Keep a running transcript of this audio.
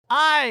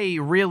I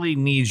really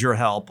need your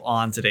help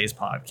on today's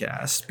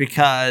podcast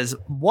because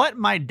what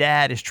my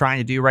dad is trying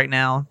to do right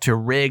now to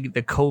rig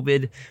the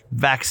COVID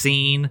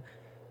vaccine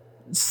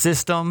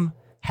system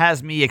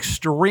has me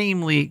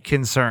extremely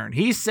concerned.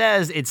 He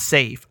says it's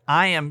safe.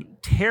 I am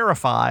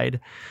terrified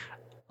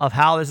of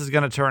how this is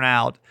going to turn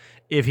out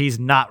if he's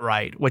not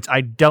right, which I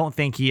don't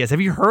think he is.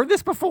 Have you heard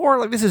this before?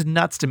 Like, this is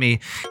nuts to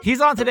me.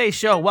 He's on today's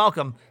show.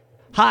 Welcome.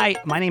 Hi,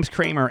 my name's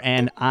Kramer,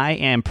 and I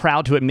am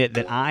proud to admit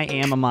that I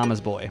am a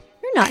mama's boy.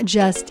 You're not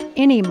just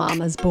any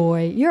mama's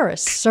boy, you're a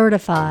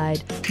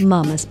certified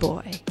mama's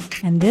boy.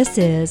 And this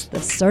is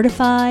the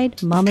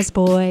Certified Mama's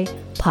Boy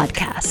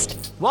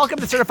Podcast. Welcome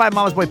to Certified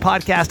Mama's Boy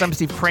Podcast. I'm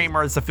Steve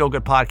Kramer. It's a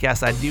feel-good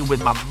podcast I do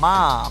with my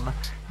mom,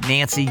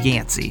 Nancy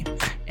Yancey.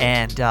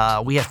 And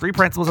we have three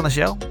principles on the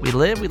show. We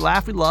live, we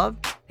laugh, we love,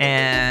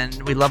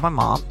 and we love my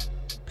mom.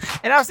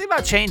 And I was thinking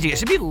about changing it. It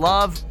should be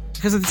love,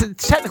 because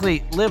it's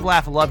technically live,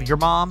 laugh, love your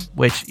mom,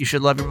 which you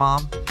should love your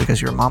mom because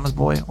you're a mama's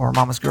boy or a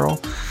mama's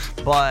girl.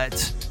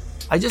 But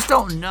I just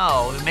don't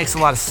know. It makes a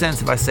lot of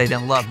sense if I say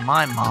then love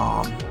my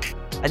mom.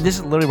 And this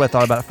is literally what I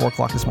thought about at 4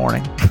 o'clock this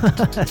morning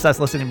as I was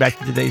listening back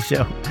to today's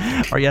show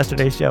or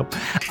yesterday's show.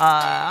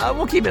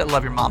 We'll keep it at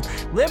love your mom.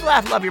 Live,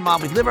 laugh, love your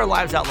mom. We live our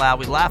lives out loud.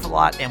 We laugh a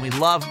lot and we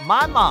love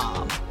my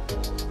mom.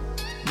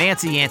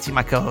 Nancy Yancey,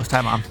 my co-host.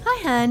 Hi, Mom.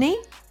 Hi, honey.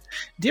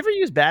 Do you ever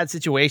use bad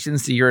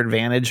situations to your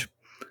advantage?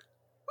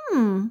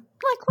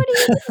 Like, what do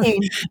you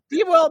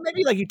mean? Well,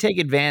 maybe like you take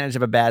advantage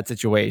of a bad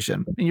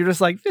situation and you're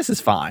just like, this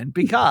is fine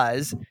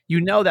because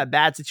you know that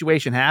bad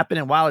situation happened.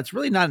 And while it's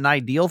really not an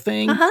ideal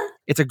thing,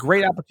 it's a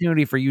great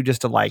opportunity for you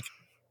just to like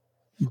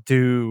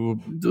do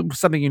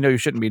something you know you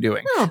shouldn't be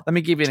doing. Let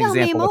me give you an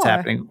example of what's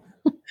happening.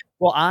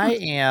 Well, I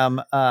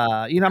am,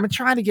 I'm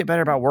trying to get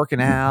better about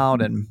working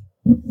out and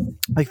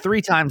like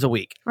 3 times a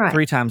week, right.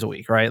 3 times a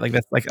week, right?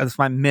 That's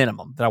my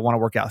minimum that I want to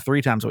work out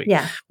 3 times a week.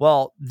 Yeah.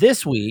 Well,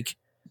 this week,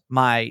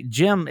 my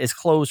gym is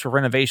closed for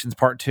renovations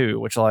part 2,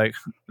 which like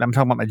I'm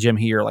talking about my gym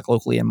here, like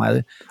locally in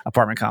my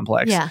apartment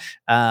complex. Yeah.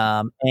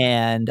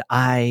 And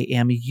I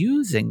am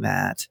using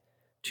that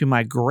to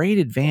my great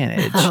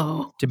advantage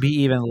to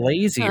be even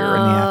lazier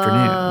in the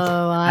afternoon.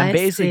 I'm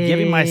basically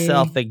giving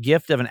myself the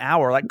gift of an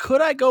hour. Like,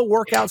 could I go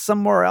work out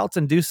somewhere else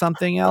and do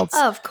something else?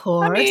 Of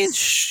course. I mean,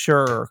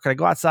 sure. Could I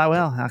go outside?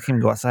 Well, I can't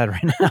even go outside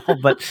right now.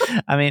 But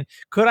I mean,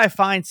 could I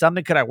find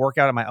something? Could I work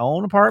out in my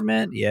own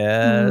apartment?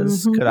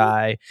 Yes. Could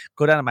I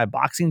go down to my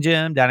boxing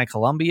gym down in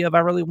Columbia if I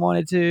really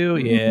wanted to?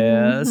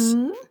 Yes.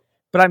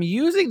 But I'm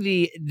using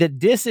the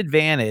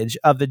disadvantage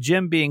of the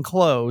gym being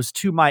closed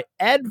to my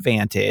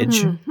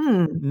advantage,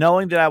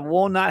 knowing that I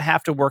will not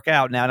have to work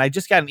out now. And I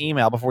just got an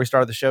email before we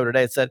started the show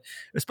today. It said it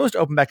was supposed to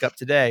open back up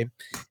today,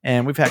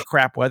 and we've had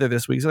crap weather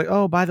this week. It's like,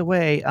 oh, by the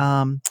way,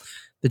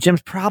 the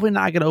gym's probably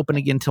not going to open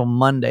again until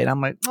Monday. And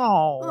I'm like,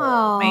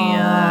 oh,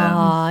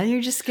 man.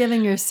 You're just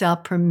giving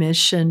yourself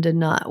permission to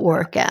not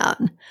work out.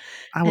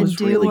 I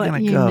was really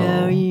going to go. You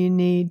know you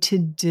need to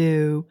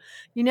do.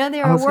 You know,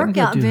 there are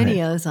workout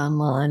videos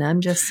online.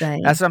 I'm just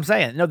saying. That's what I'm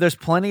saying. No, there's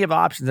plenty of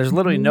options. There's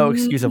literally no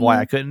excuse of why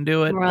I couldn't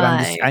do it.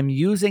 Right. But I'm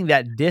using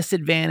that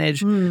disadvantage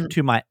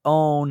to my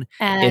own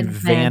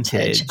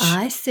advantage.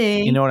 I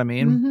see. You know what I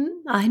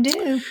mean? I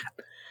do.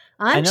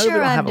 I know sure we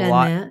don't have a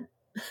lot.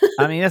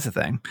 I mean, that's the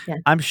thing. Yeah.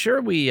 I'm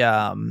sure we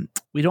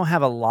don't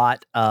have a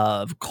lot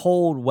of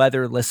cold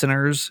weather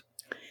listeners.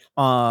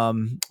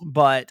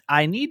 But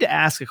I need to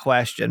ask a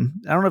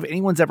question. I don't know if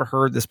anyone's ever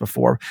heard this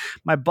before.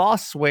 My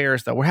boss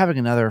swears that we're having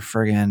another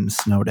friggin'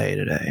 snow day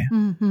today.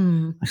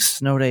 Like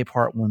snow day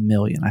part 1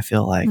 million, I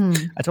feel like.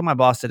 I told my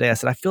boss today, I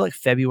said, I feel like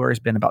February's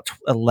been about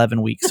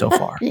 11 weeks so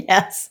far.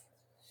 Yes.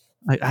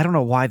 Like, I don't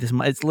know why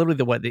it's literally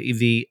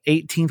the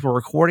 18th we're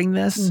recording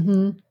this.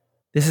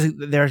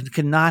 There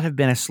could not have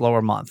been a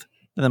slower month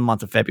than the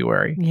month of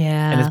February.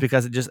 Yeah. And it's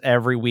because it just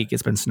every week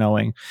it's been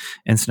snowing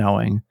and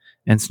snowing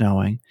and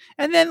snowing.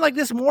 And then like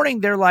this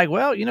morning, they're like,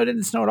 well, it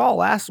didn't snow at all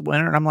last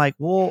winter. And I'm like,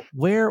 well,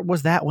 where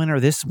was that winter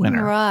this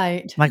winter?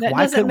 Right. Like, that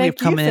why couldn't we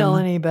come in? Feel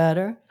any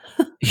better?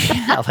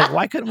 Yeah. Like,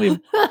 why couldn't we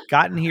have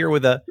gotten here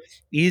with a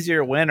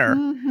easier winter?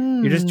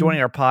 You're just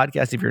joining our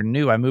podcast. If you're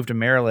new, I moved to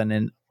Maryland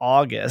in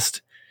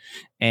August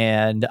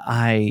and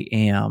I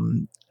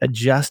am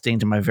adjusting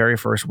to my very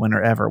first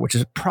winter ever, which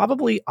is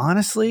probably,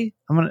 honestly,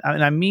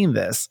 I mean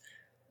this,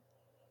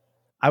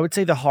 I would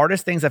say the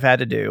hardest things I've had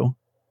to do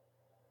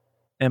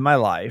in my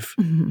life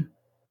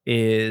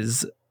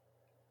is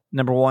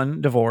number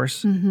 1,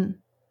 divorce.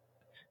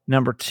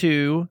 Number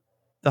 2,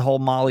 the whole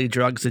Molly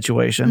drug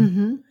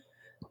situation.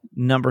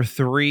 Number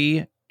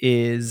 3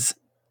 is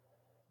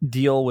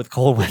deal with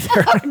cold weather.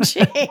 Oh,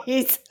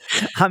 jeez.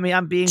 I mean,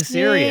 I'm being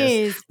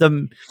serious.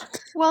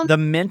 The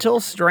mental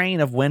strain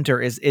of winter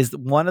is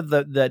one of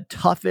the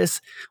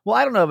toughest. Well,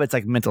 I don't know if it's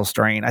like mental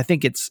strain. I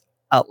think it's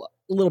a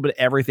little bit of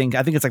everything.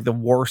 I think it's like the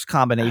worst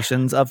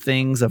combinations of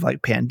things of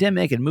like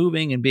pandemic and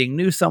moving and being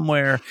new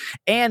somewhere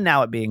and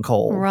now it being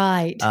cold.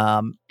 Right.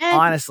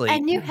 Honestly.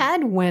 And you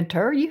had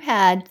winter. You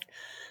had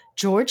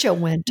Georgia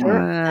winter.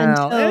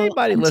 Well,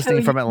 anybody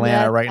listening from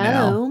Atlanta right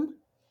now,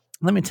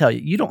 let me tell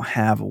you, you don't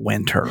have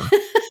winter.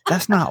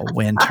 That's not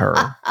winter.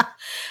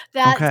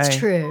 That's Okay.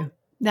 true.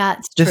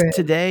 That's Just true.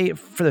 today,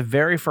 for the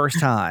very first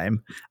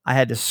time, I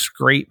had to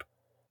scrape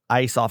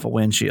ice off a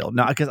windshield.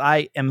 Now, because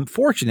I am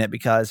fortunate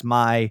because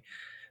my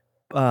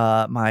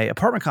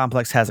apartment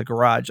complex has a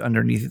garage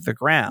underneath the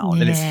ground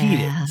and it's heated.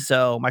 Yeah.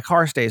 So my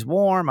car stays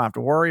warm. I don't have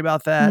to worry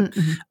about that.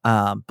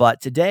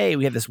 But today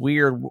we had this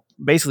weird,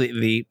 basically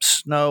the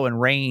snow and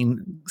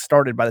rain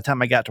started by the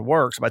time I got to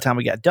work. So by the time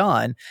we got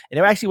done, and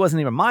it actually wasn't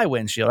even my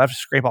windshield. I have to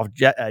scrape off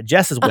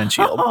Jess's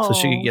windshield so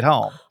she could get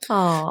home.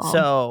 Oh.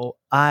 So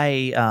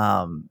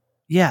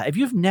if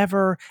you've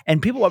never,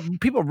 and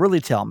people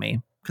really tell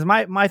me, because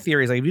my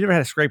theory is like, if you've never had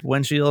to scrape a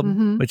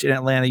windshield, which in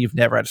Atlanta, you've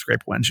never had to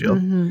scrape a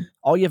windshield.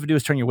 All you have to do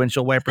is turn your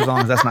windshield wipers on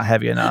because that's not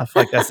heavy enough.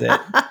 Like, that's it.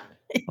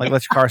 Like,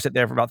 let your car sit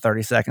there for about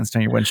 30 seconds,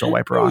 turn your windshield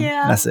wiper on.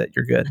 Yeah. That's it.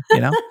 You're good,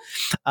 you know?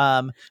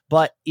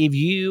 But if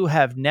you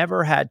have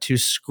never had to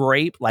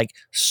scrape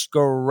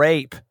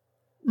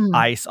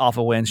ice off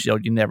a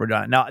windshield, you've never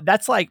done it. Now,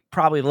 that's like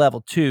probably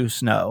level 2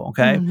 snow,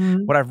 okay?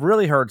 What I've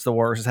really heard is the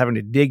worst is having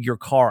to dig your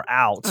car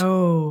out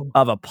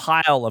of a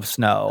pile of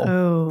snow.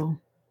 Oh.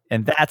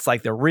 And that's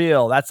like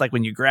that's like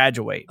when you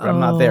graduate. But I'm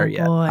not there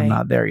yet. Boy. I'm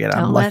not there yet.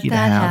 Don't I'm lucky let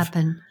that to have.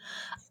 happen.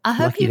 I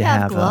hope you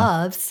have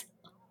gloves.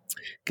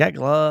 Got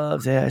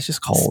gloves. Yeah, it's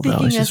just cold.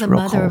 Speaking It's as just a real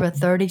mother of cold.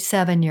 a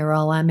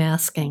 37-year-old, I'm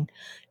asking,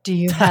 do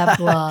you have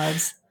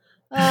gloves?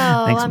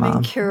 Oh, Thanks, I'm Mom.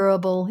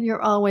 incurable.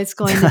 You're always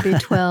going to be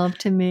 12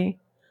 to me.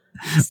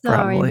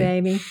 Sorry, Probably.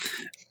 baby.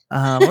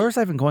 Where was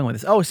I even going with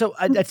this? Oh, so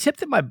a tip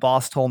that my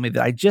boss told me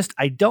that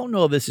I don't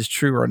know if this is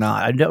true or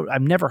not.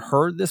 I've never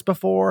heard this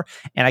before,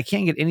 and I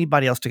can't get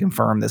anybody else to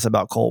confirm this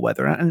about cold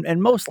weather.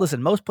 And most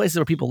places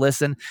where people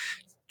listen,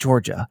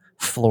 Georgia,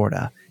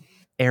 Florida,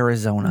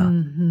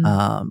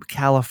 Arizona,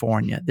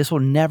 California, this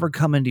will never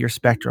come into your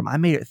spectrum. I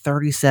made it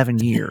 37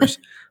 years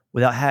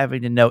without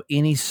having to know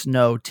any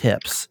snow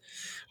tips.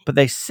 But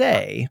they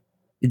say,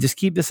 and just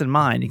keep this in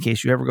mind in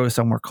case you ever go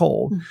somewhere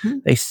cold.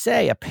 They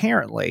say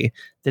apparently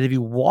that if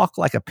you walk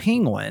like a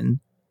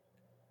penguin,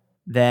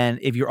 then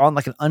if you're on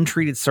like an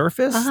untreated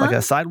surface, like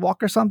a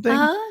sidewalk or something,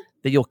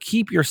 that you'll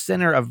keep your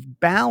center of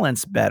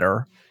balance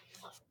better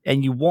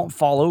and you won't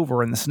fall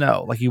over in the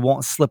snow. Like you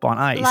won't slip on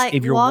ice Like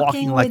if you're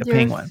walking like a your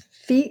penguin.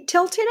 Feet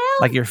tilted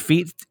out? Like your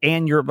feet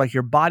and your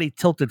body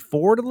tilted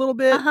forward a little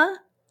bit.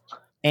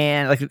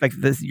 And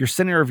your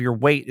center of your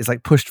weight is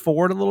like pushed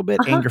forward a little bit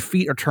and your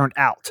feet are turned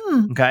out.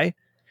 Okay.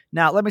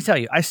 Now, let me tell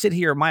you, I sit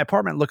here, my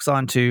apartment looks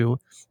onto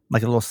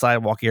like a little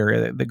sidewalk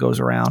area that goes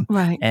around.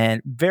 Right.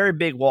 And very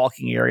big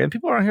walking area. And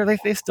people around here,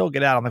 they still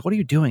get out. I'm like, what are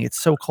you doing? It's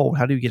so cold.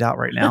 How do you get out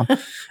right now?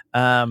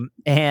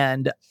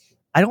 And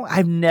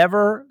I've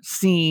never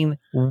seen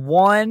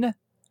one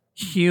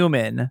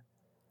human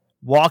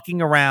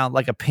walking around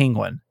like a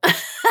penguin.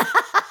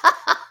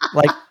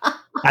 Like,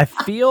 I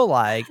feel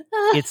like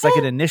it's like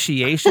an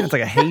initiation. It's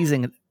like a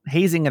hazing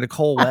in a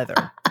cold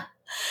weather.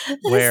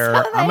 Where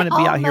I'm going to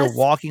be out here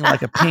walking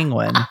like a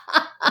penguin,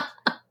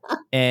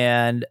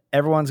 and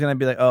everyone's going to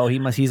be like, "Oh,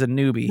 he's a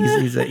newbie.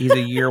 He's a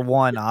year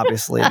one,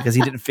 obviously, because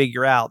he didn't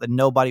figure out that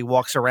nobody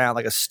walks around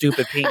like a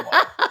stupid penguin."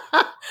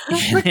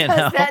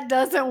 Because that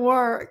doesn't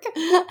work.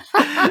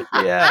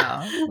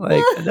 Yeah,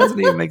 like it doesn't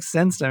even make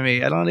sense to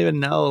me. I don't even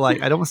know.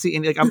 Like I don't see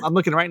any. Like I'm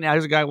looking right now.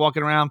 There's a guy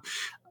walking around.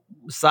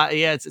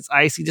 It's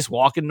icy, just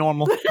walking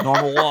normal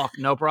walk,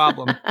 no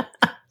problem.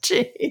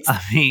 Jeez.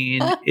 I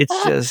mean,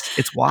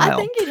 it's wild. I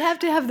think you'd have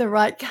to have the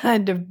right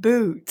kind of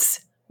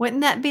boots.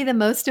 Wouldn't that be the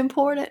most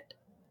important?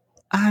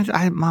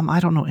 Mom,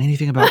 I don't know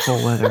anything about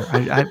cold weather.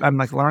 I'm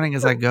like learning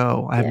as I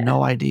go. I have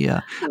no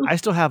idea. I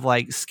still have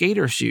like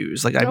skater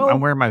shoes. Like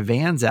I'm wearing my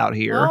Vans out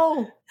here,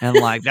 and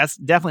like that's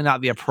definitely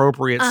not the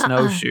appropriate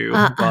snowshoe.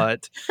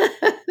 But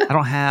I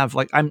don't have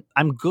like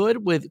I'm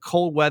good with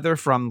cold weather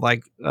from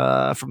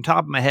top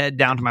of my head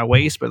down to my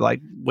waist, but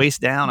like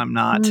waist down, I'm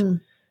not.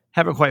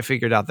 Haven't quite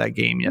figured out that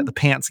game yet. The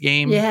pants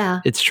game.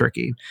 Yeah. It's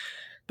tricky.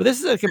 But this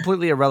is a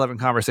completely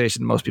irrelevant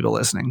conversation to most people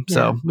listening.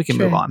 So we can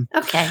move on.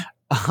 Okay.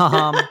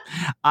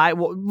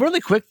 Really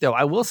quick though,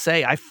 I will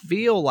say I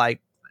feel like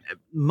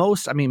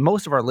most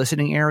of our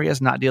listening areas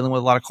not dealing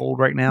with a lot of cold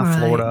right now. Right.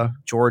 Florida,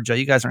 Georgia,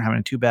 you guys aren't having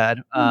it too bad.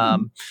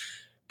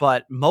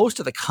 But most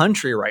of the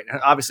country right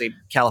now, obviously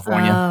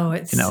California,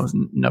 it's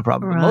no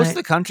problem. Right. But most of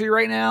the country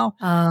right now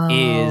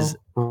is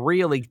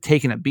really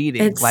taking a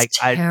beating. It's like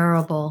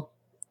terrible.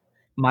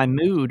 My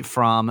mood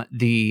from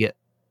the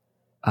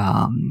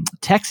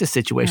Texas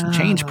situation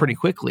changed pretty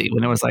quickly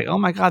when it was like, oh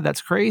my God,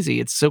 that's crazy.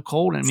 It's so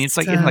cold. I mean, it's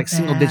like in like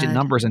single digit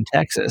numbers in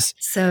Texas.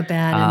 So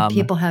bad. And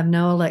people have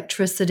no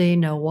electricity,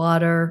 no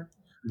water.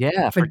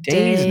 Yeah. For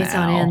days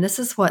now. On end. This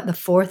is the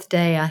 4th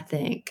day, I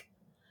think.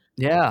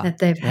 Yeah. That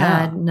they've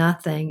had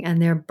nothing.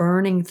 And they're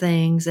burning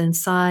things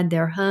inside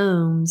their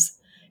homes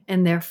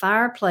and their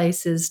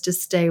fireplaces to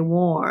stay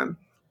warm.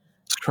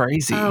 It's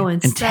crazy. Oh,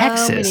 and in so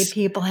Texas, many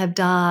people have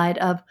died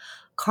of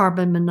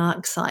carbon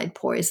monoxide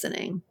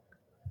poisoning.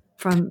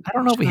 I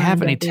don't know if we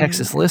have any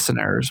Texas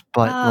listeners,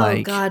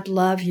 but God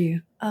love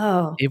you.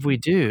 Oh, if we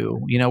do,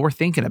 we're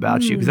thinking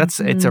about you because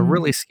it's a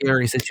really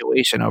scary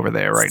situation over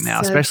there right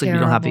now, so especially if you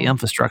don't have the terrible.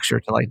 infrastructure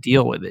to like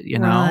deal with it.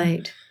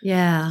 Right.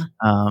 Yeah.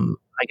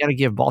 I got to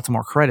give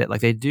Baltimore credit. Like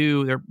they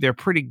do, they're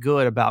pretty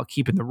good about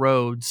keeping the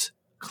roads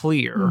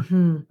clear.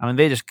 Hmm. I mean,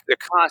 they're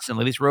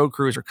constantly, these road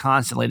crews are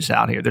constantly just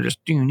out here. They're just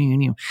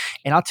and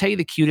I'll tell you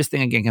the cutest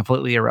thing, again,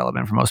 completely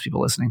irrelevant for most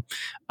people listening.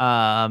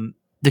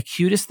 The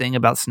cutest thing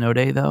about snow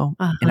day though,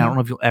 and I don't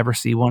know if you'll ever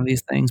see one of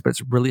these things, but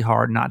it's really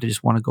hard not to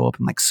just want to go up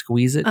and like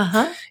squeeze it,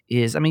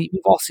 is, I mean,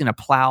 we've all seen a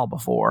plow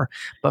before,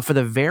 but for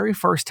the very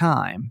first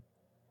time,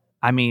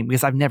 I mean,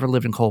 because I've never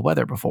lived in cold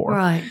weather before,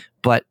 Right.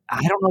 but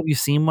I don't know if you've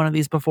seen one of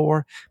these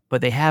before,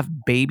 but they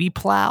have baby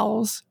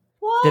plows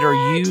that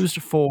are used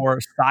for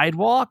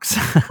sidewalks.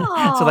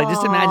 So like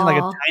just imagine like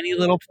a tiny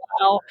little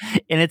plow,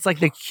 and it's like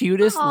the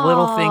cutest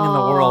little thing in the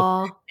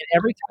world. And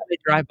every time they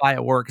drive by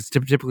at work, it's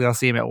typically I'll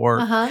see them at work,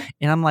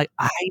 and I'm like,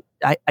 I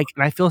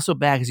feel so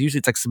bad because usually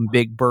it's like some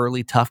big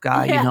burly tough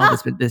guy,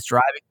 that's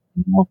driving,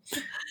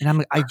 and I'm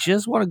like, I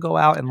just want to go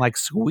out and like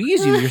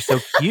squeeze you. You're so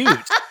cute.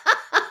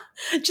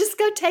 Just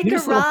go take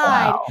Cutest a little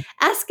ride. plow.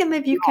 Ask him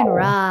if you can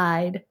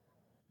ride.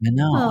 I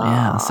know,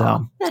 yeah.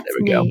 So That's there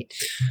we go. neat.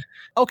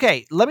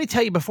 Okay, let me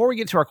tell you, before we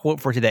get to our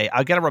quote for today,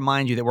 I've got to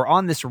remind you that we're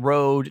on this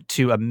road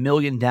to 1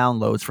 million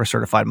downloads for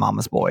Certified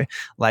Mama's Boy.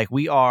 Like,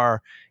 we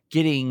are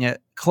getting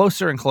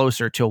closer and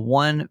closer to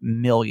 1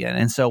 million.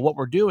 And so what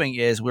we're doing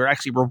is we're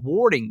actually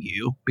rewarding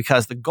you,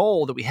 because the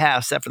goal that we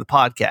have set for the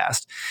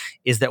podcast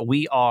is that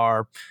we're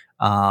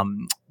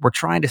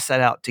trying to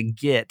set out to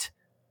get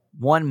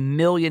 1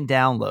 million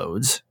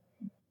downloads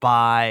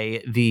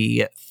by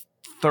the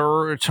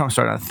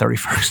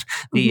 31st,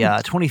 the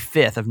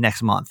 25th of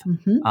next month,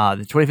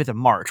 the 25th of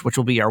March, which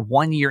will be our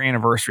 1 year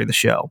anniversary of the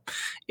show.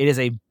 It is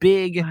a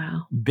big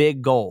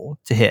goal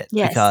to hit,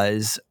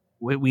 because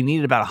we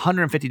needed about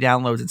 150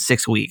 downloads in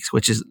 6 weeks,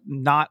 which is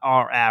not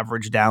our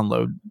average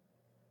download.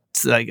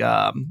 It's like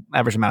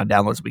average amount of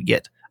downloads we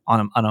get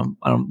on a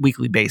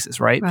weekly basis,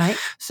 right? Right.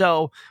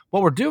 So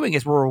what we're doing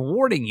is we're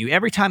rewarding you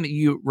every time that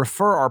you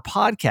refer our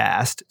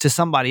podcast to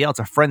somebody else,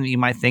 a friend that you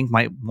might think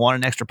might want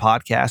an extra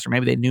podcast, or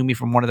maybe they knew me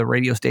from one of the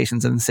radio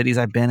stations in the cities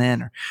I've been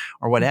in,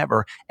 or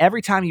whatever.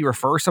 Every time you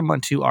refer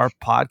someone to our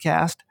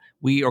podcast,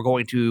 we are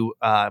going to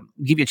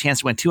give you a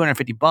chance to win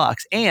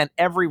 $250, and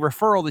every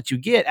referral that you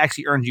get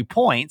actually earns you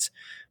points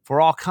for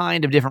all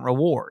kind of different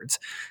rewards.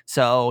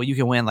 So you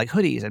can win like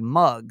hoodies and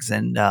mugs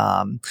and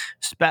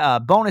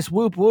bonus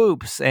whoop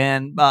whoops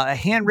and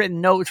handwritten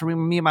notes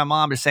from me and my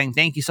mom just saying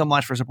thank you so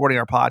much for supporting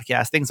our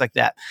podcast, things like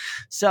that.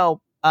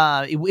 So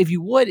if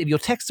you'll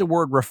text the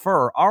word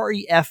refer,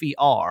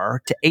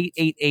 REFER, to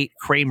 888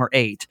 Kramer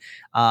 8,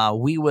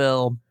 we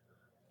will.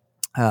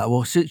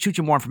 We'll shoot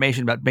you more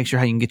information about, make sure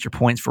how you can get your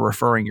points for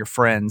referring your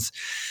friends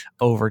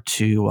over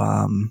to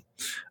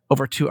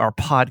our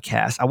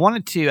podcast. I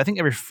think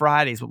every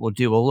Friday is what we'll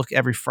do. We'll look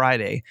every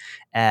Friday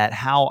at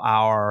how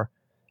our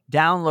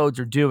downloads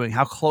are doing.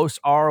 How close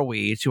are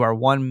we to our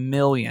 1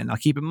 million? Now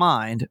keep in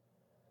mind,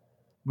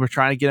 we're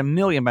trying to get 1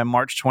 million by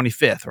March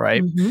 25th,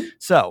 right?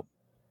 So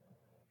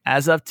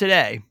as of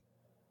today,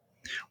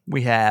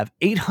 we have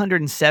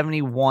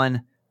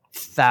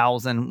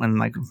 871,000, and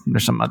like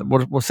there's some other,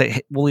 we'll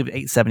leave it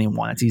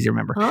 871. It's easy to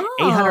remember.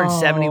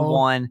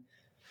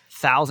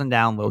 871,000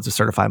 downloads of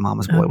Certified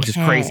Mama's Boy, which is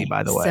crazy,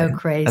 by the way. So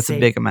crazy. That's a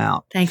big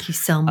amount. Thank you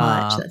so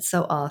much. That's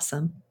so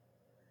awesome.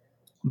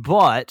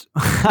 But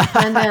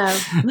I know.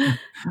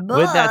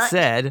 with that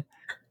said,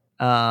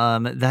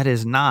 that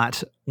is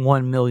not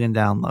 1 million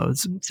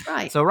downloads. That's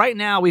right. So right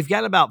now we've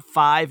got about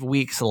 5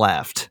 weeks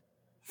left.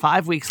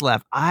 5 weeks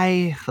left.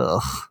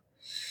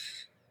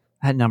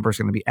 That number is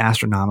going to be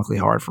astronomically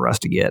hard for us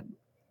to get.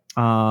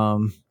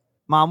 Mom,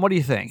 what do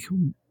you think?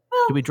 Well,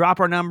 do we drop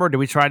our number? Do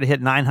we try to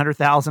hit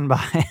 900,000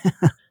 by?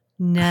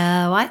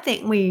 No, I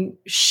think we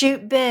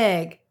shoot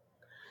big.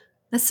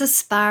 Let's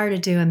aspire to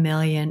do 1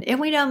 million. If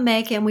we don't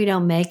make it, we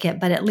don't make it,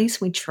 but at least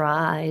we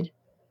tried.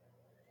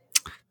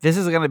 This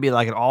is going to be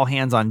like an all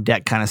hands on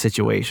deck kind of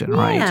situation,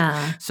 right?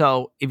 Yeah.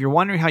 So if you're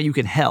wondering how you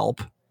can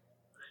help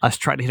us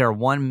try to hit our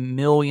 1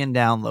 million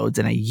downloads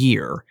in a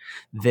year,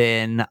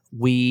 then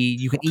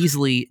you can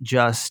easily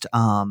just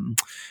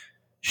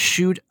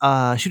shoot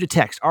a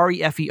text,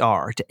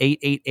 REFER, to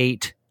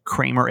 888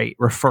 Kramer 8,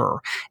 refer,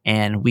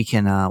 and we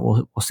can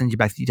we'll send you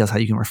back the details how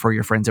you can refer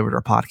your friends over to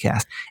our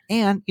podcast.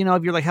 And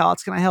if you're like, how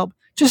else can I help?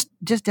 Just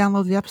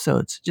download the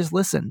episodes. Just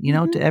listen,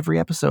 to every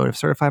episode of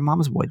Certified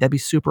Mama's Boy. That'd be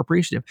super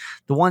appreciative.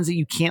 The ones that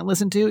you can't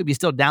listen to, if you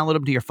still download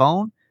them to your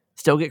phone,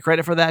 still get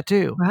credit for that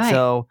too. Right.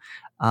 So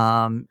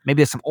maybe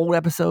there's some old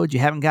episodes you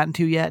haven't gotten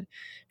to yet.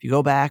 If you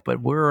go back,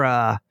 but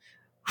we're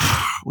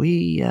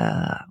we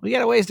got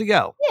a ways to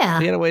go. Yeah.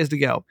 We got a ways to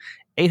go.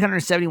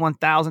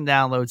 871,000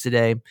 downloads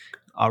today.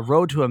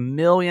 Road to 1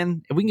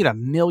 million. If we can get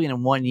 1 million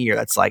in 1 year,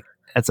 that's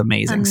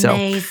amazing.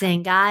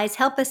 Amazing, guys.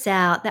 Help us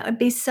out. That would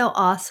be so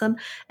awesome.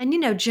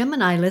 And Jim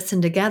and I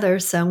listened together,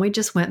 so we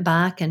just went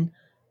back and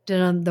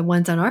the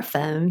ones on our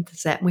phone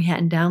that we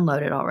hadn't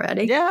downloaded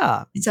already.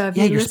 Yeah. So if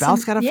Yeah, you your listen,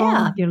 spouse got a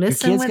phone. if you're Your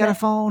listening kids with got a it.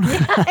 phone.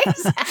 Yeah,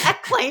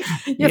 exactly.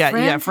 You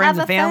got friends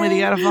and family that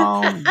got a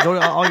phone. Go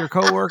to all your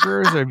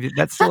coworkers, or if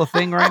that's still a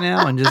thing right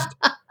now, and just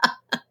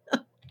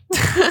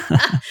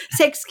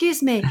say,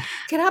 excuse me,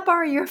 can I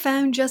borrow your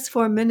phone just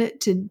for a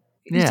minute to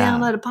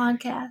download a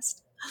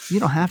podcast?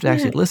 You don't have to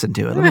actually listen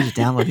to it. Let me just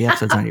download the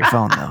episodes on your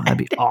phone, though. That'd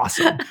be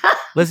awesome.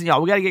 Listen,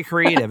 y'all, we got to get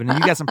creative. And if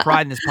you got some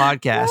pride in this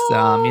podcast,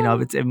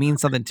 if it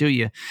means something to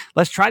you,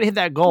 let's try to hit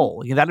that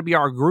goal. That'll be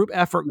our group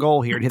effort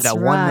goal here to hit that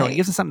 1 million. It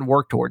gives us something to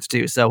work towards,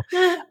 too. So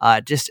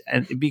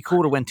it'd be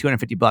cool to win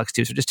 $250,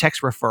 too. So just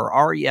text REFER,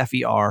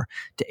 REFER,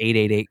 to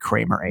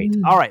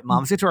 888-KRAMER8. All right, Mom,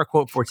 let's get to our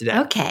quote for today.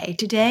 Okay.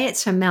 Today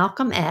it's from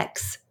Malcolm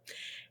X.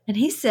 And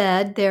he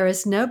said, "There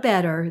is no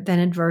better than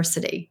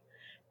adversity.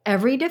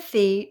 Every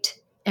defeat,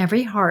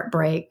 every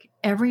heartbreak,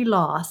 every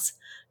loss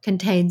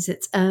contains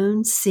its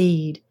own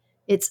seed,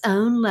 its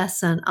own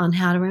lesson on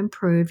how to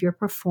improve your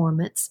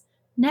performance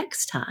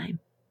next time."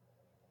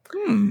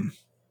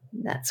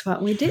 That's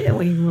what we do.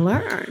 We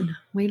learn.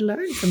 We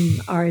learn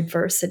from our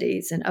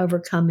adversities and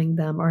overcoming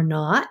them or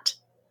not.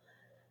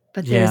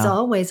 But there's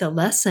always a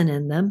lesson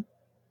in them.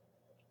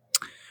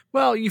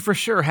 Well, you for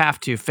sure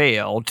have to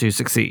fail to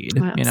succeed.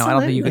 Well, I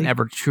don't think you can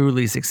ever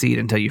truly succeed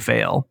until you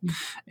fail.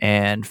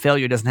 And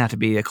failure doesn't have to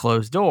be a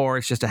closed door.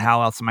 It's just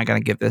how else am I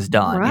going to get this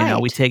done? Right.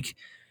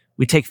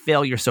 We take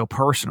failure so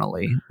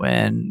personally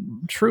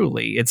when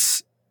truly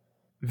it's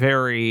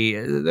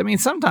very,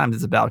 sometimes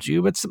it's about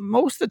you, but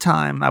most of the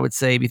time, I would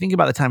say, if you think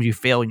about the times you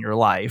fail in your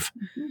life,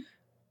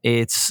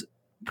 it's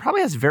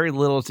probably has very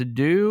little to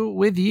do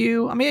with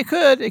you. I mean, it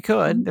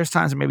could. There's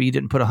times where maybe you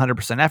didn't put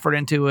 100% effort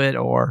into it,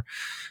 or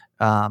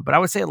but I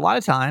would say a lot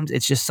of times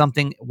it's just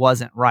something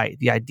wasn't right.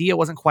 The idea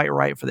wasn't quite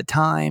right for the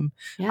time.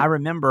 Yeah. I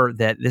remember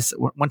that this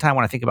one time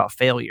when I think about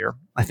failure,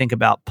 I think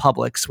about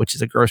Publix, which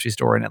is a grocery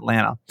store in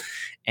Atlanta.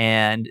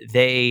 And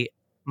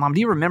Mom, do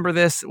you remember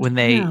this? When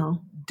they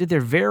did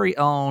their very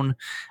own,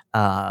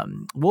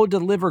 we'll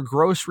deliver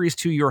groceries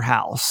to your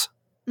house.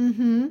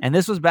 Mm-hmm. And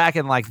this was back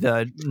in like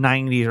the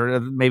 90s or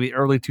maybe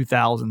early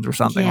 2000s or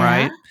something,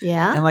 right?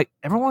 Yeah. And like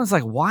everyone's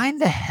like, why in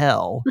the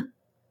hell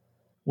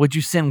would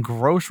you send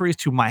groceries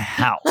to my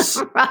house?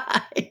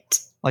 Right.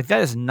 Like,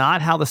 that is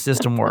not how the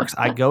system works.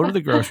 I go to the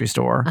grocery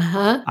store,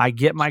 I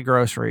get my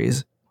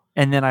groceries,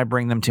 and then I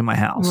bring them to my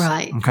house.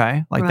 Right.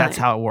 Okay? Like, that's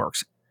how it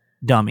works.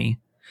 Dummy.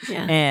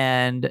 Yeah.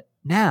 And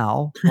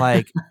now,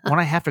 like, when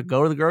I have to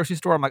go to the grocery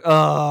store, I'm like,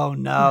 oh,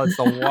 no, it's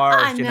the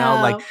worst.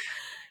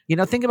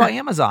 Think about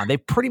Amazon. They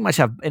pretty much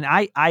have, and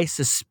I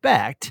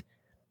suspect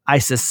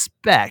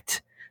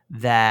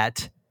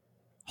that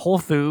Whole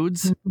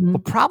Foods will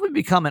probably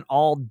become an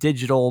all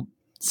digital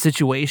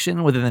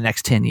situation within the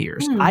next 10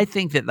 years. I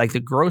think that like the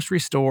grocery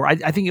store, I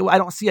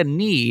don't see a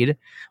need.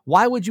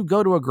 Why would you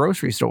go to a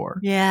grocery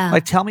store? Yeah.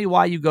 Like, tell me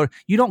why you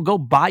don't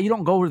go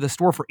to the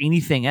store for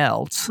anything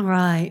else.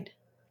 Right.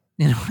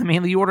 You know what I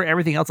mean? You order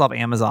everything else off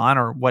Amazon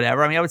or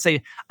whatever. I mean, I would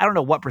say, I don't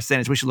know what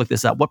percentage, we should look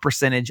this up. What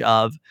percentage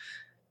of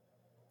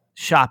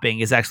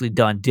shopping is actually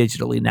done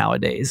digitally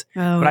nowadays?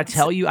 But I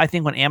tell you, I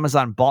think when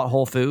Amazon bought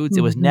Whole Foods,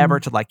 it was never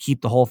to like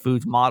keep the Whole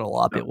Foods model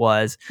up. It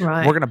was,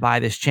 we're going to buy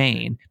this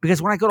chain.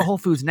 Because when I go to Whole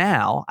Foods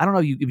now, I don't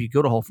know if you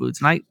go to Whole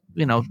Foods, and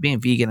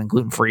being vegan and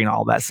gluten-free and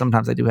all that,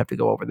 sometimes I do have to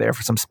go over there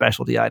for some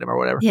specialty item or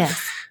whatever.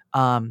 Yes.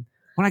 When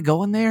I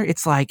go in there,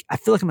 it's like, I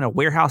feel like I'm in a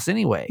warehouse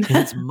anyway. Because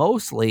it's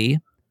mostly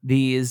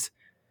these,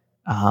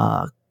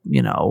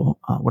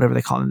 whatever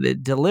they call them,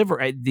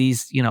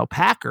 these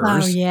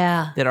packers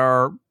that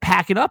are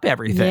packing up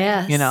everything.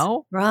 Yes.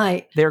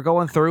 Right. They're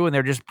going through and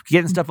they're just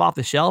getting stuff off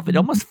the shelf. It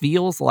almost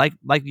feels like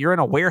you're in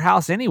a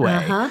warehouse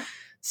anyway.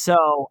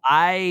 So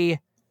I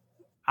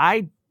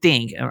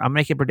think, I'm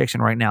making a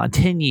prediction right now, in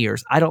 10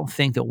 years, I don't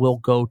think that we'll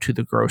go to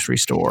the grocery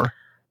store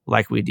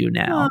like we do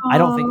now. I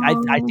don't think,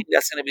 I think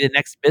that's going to be the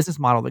next business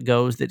model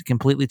that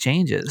completely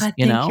changes. I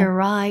think you're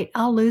right.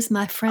 I'll lose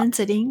my friends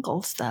at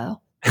Ingles though.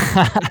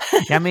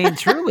 I mean,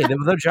 truly,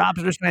 their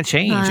jobs are just going to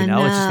change. It's just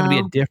going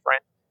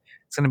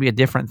to be a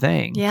different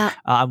thing. Yeah.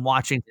 I'm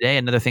watching today.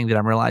 Another thing that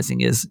I'm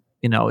realizing is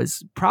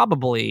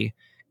probably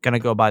going to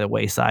go by the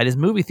wayside is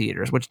movie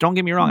theaters, which, don't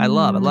get me wrong, I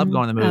love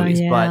going to the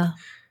movies, but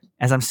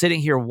as I'm sitting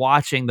here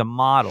watching the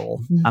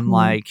model, I'm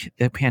like,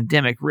 the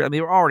pandemic,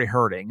 they were already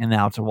hurting, and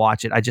now to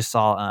watch it, I just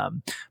saw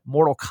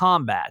Mortal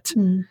Kombat.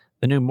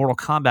 The new Mortal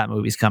Kombat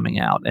movie's coming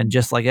out. And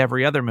just like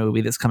every other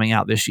movie that's coming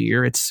out this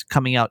year, it's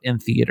coming out in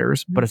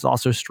theaters, but it's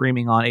also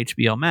streaming on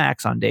HBO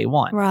Max on day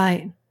one.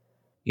 Right.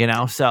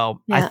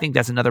 So I think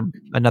that's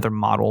another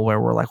model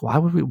where we're like, why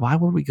would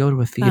we go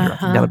to a theater? I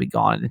think that'll be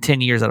gone. In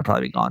 10 years, that'll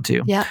probably be gone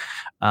too. Yeah.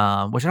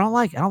 Which I don't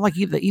like. I don't like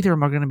either of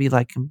them are going to be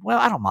like, well,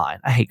 I don't mind.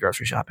 I hate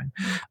grocery shopping.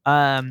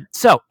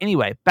 So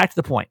anyway, back to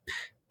the point.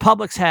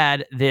 Publix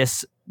had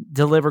this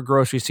deliver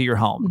groceries to your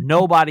home.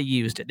 Nobody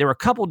used it. There were a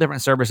couple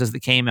different services that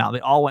came out. They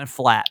all went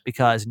flat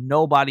because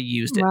nobody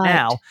used it. Right.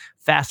 Now,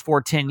 fast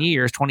forward 10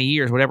 years, 20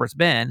 years, whatever it's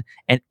been,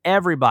 and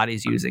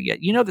everybody's using it.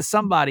 That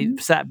somebody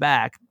sat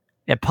back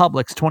at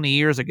Publix 20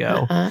 years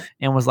ago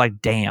and was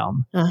like,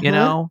 damn, you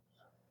know?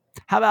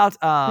 How about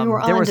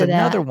there was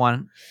another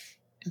one.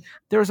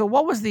 There was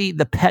what was the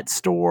pet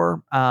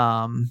store?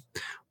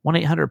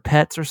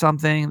 1-800-PETS or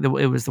something.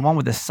 It was the one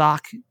with the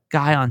sock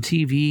guy on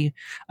TV.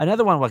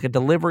 Another one like a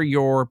deliver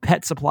your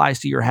pet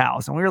supplies to your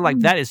house. And we were like,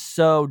 that is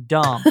so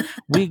dumb.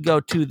 We go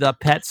to the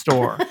pet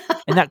store.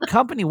 And that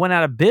company went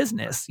out of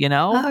business, you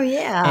know? Oh,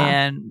 yeah.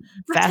 And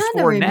fast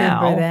forward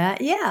now.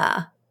 That.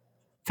 Yeah.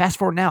 Fast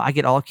forward now, I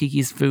get all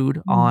Kiki's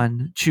food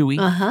on Chewy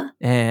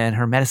and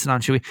her medicine on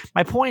Chewy.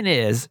 My point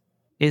is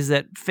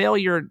that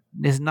failure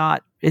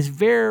is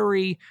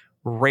very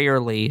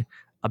rarely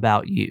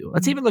about you.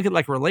 Let's even look at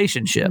like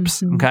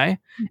relationships, okay?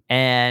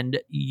 And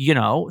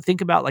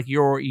think about like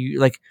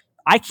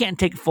I can't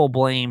take full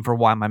blame for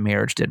why my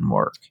marriage didn't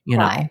work. You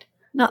know,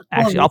 not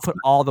actually, I'll put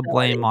all the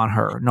blame on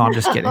her. No, I'm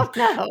just kidding.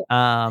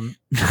 No.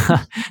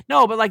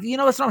 No, but like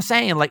that's what I'm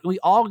saying. Like we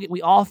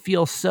all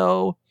feel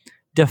so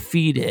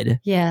defeated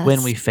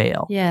when we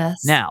fail.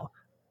 Yes. Now,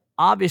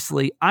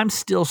 obviously, I'm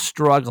still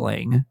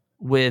struggling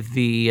with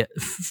the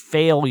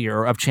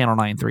failure of Channel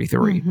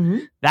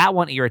 933. That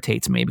one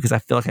irritates me because I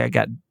feel like I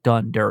got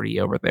done dirty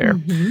over there.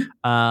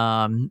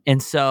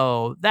 And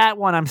so that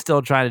one, I'm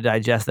still trying to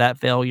digest that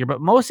failure.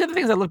 But most of the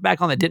things I look back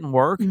on that didn't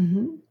work,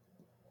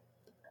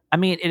 I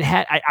mean,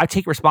 I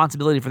take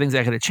responsibility for things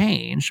that I could have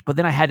changed, but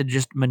then I had to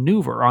just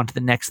maneuver onto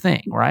the next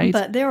thing, right?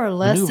 But there are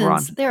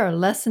lessons. There are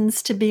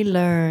lessons to be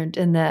learned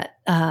in that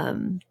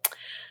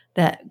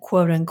that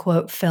quote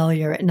unquote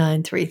failure at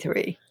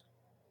 933.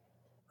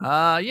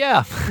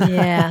 Yeah.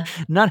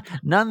 None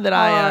that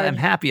I am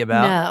happy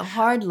about. No,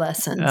 hard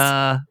lessons.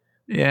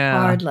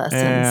 Hard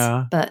lessons.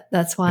 Yeah. But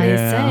that's why he's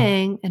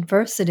saying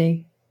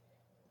adversity.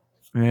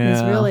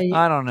 Yeah. Really,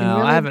 I don't know.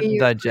 I haven't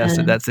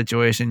digested that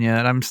situation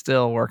yet. I'm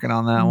still working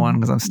on that one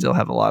because I still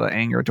have a lot of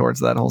anger towards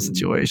that whole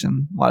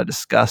situation. A lot of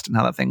disgust and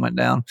how that thing went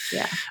down.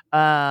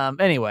 Yeah.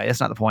 Anyway, that's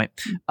not the point.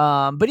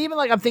 But even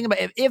like I'm thinking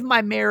about if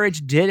my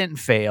marriage didn't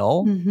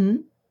fail,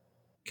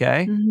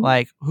 okay,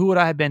 like who would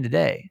I have been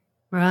today?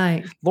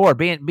 Right, Lord,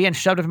 being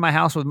shoved into my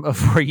house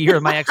for a year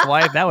with my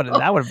ex-wife, that would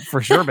have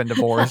for sure been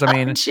divorced. I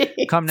mean,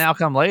 come now,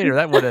 come later,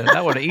 that would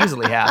have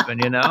easily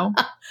happened, you know?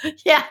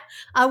 Yeah,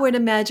 I would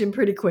imagine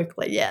pretty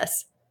quickly.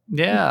 Yes.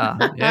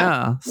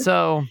 Yeah.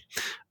 So,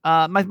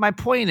 my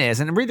point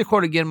is, and read the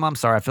quote again. I'm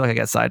sorry, I feel like I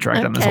got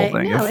sidetracked on this whole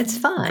thing. No, it's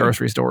fine.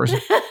 Grocery stores.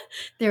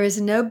 There is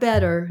no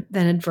better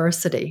than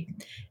adversity.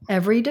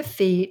 Every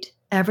defeat,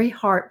 every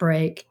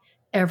heartbreak,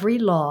 every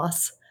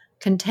loss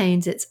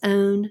contains its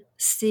own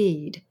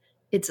seed,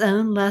 its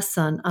own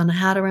lesson on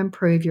how to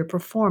improve your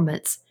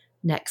performance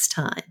next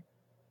time.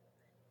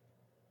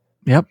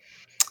 Yep.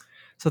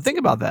 So think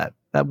about that.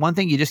 That one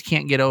thing you just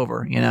can't get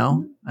over, you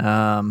know?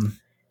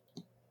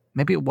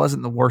 Maybe it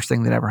wasn't the worst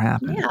thing that ever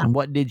happened. Yeah. And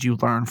what did you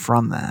learn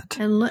from that?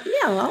 And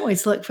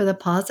always look for the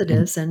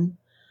positives and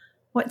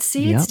what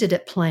seeds did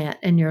it plant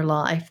in your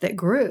life that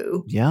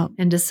grew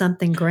into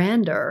something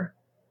grander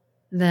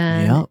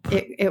than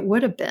it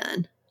would have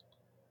been.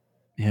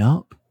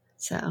 Yep.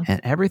 So. And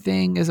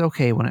everything is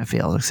okay when it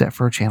fails, except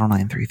for Channel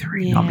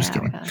 933. Yeah, no, I'm just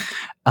kidding.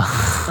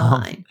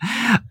 Fine.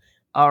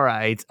 All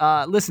right.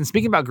 Listen,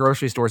 speaking about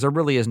grocery stores, there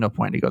really is no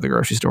point to go to the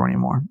grocery store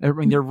anymore. I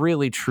mean, there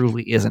really,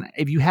 truly isn't.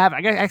 If you have,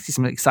 I got actually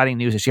some exciting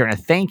news to share, and a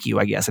thank you,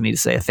 I guess I need to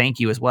say a thank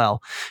you as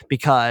well,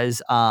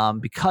 because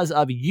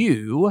of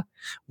you,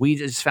 we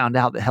just found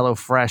out that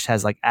HelloFresh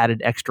has like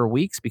added extra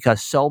weeks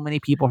because so many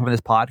people from this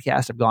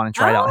podcast have gone and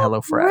tried out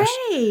HelloFresh.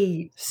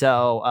 Great.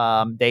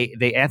 So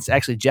they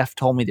actually, Jeff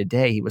told me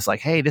today, he was like,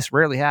 hey, this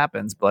rarely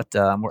happens, but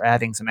we're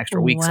adding some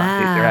extra weeks. They're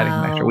adding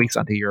some extra weeks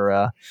onto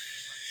your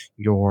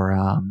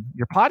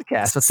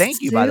podcast. So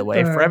thank you, by the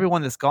way, for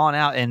everyone that's gone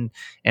out and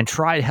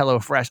tried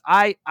HelloFresh.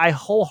 I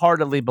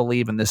wholeheartedly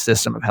believe in this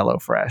system of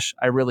HelloFresh.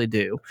 I really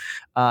do.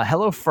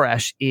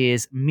 HelloFresh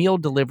is meal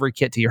delivery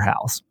kit to your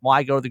house.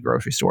 Why go to the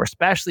grocery store?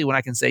 Especially when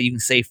I can say you can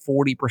save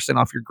 40%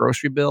 off your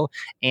grocery bill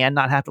and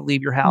not have to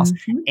leave your house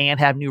and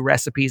have new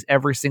recipes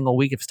every single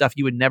week of stuff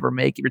you would never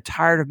make. If you're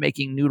tired of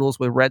making noodles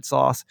with red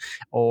sauce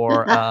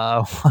or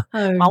Mom,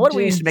 what do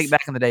we used to make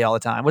back in the day all the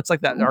time? What's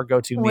like that our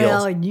go-to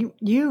meals? Well,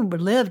 you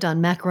lived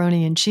on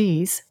macaroni and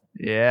cheese.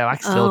 Yeah, I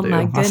still do.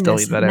 I still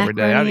eat that every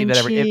day. I eat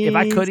that if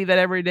I could eat that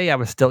every day, I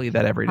would still eat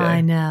that every day.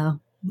 I know.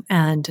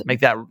 And make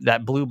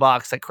that blue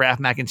box, that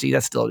Kraft mac and cheese. I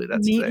still do that.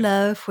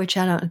 Meatloaf, which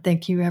I don't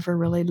think you ever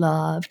really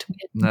loved.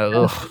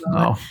 No.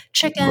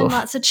 Chicken,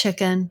 lots of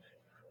chicken.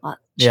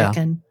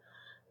 Chicken.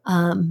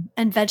 And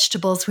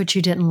vegetables, which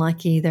you didn't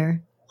like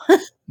either.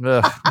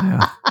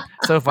 Yeah.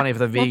 So funny for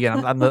the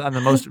vegan. I'm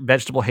the most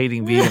vegetable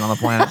hating vegan on the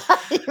planet.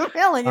 You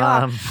really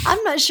are.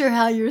 I'm not sure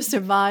how you're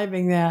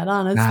surviving that,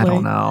 honestly. I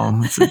don't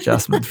know. It's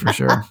adjustment for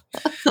sure.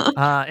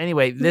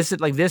 Anyway, this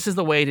is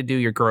the way to do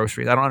your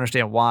groceries. I don't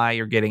understand why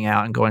you're getting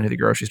out and going to the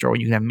grocery store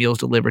when you can have meals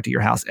delivered to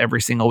your house every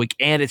single week,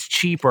 and it's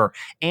cheaper.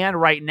 And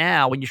right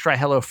now, when you try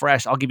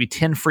HelloFresh, I'll give you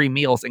 10 free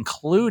meals,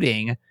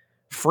 including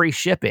free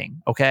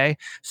shipping. Okay.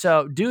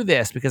 So do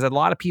this because a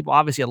lot of people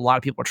are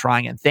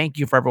trying it. And thank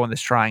you for everyone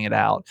that's trying it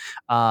out.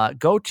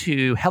 Go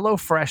to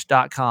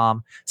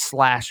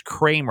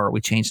HelloFresh.com/Kramer.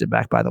 We changed it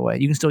back, by the way.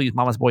 You can still use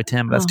Mama's Boy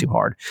Tim, but that's too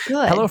hard.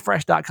 Good.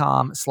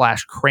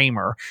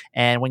 HelloFresh.com/Kramer.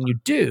 And when you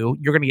do,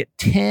 you're going to get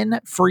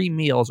 10 free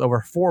meals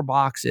over 4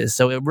 boxes.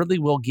 So it really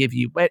will give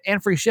you,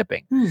 and free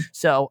shipping.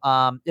 So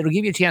it'll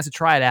give you a chance to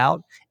try it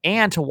out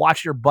and to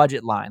watch your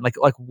budget line. Like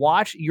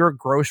watch your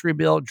grocery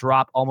bill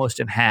drop almost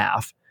in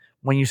half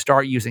when you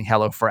start using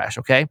HelloFresh,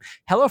 okay?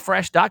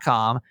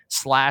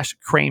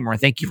 HelloFresh.com/Kramer.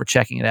 Thank you for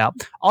checking it out.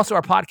 Also,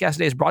 our podcast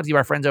today is brought to you by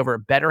our friends over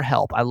at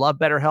BetterHelp. I love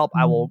BetterHelp.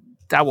 I will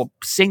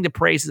sing the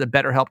praises of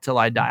BetterHelp till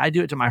I die. I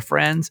do it to my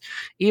friends.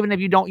 Even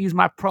if you don't use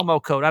my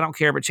promo code, I don't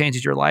care if it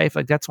changes your life.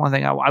 Like that's one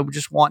thing I would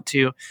just want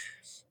to.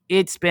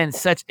 It's been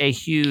such a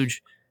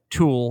huge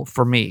tool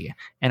for me,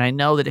 and I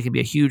know that it can be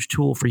a huge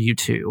tool for you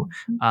too.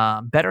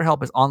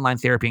 BetterHelp is online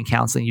therapy and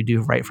counseling you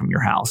do right from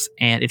your house,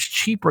 and it's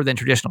cheaper than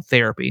traditional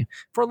therapy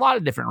for a lot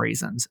of different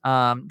reasons.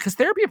 Because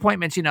therapy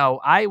appointments,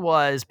 I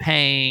was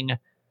paying, I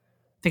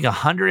think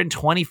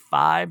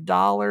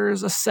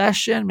 $125 a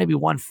session, maybe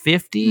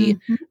 $150.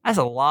 That's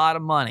a lot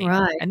of money,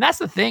 right? And that's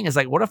the thing is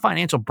like, what a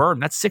financial burden.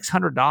 That's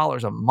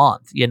 $600 a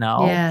month.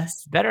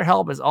 Yes.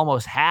 BetterHelp is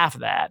almost half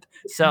that,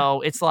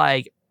 so it's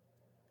like.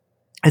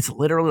 It's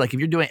literally like if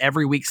you're doing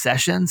every week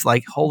sessions,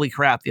 like holy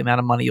crap, the amount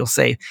of money you'll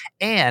save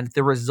and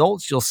the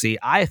results you'll see.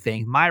 I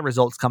think my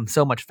results come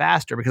so much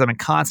faster because I'm in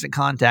constant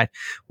contact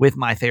with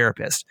my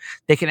therapist.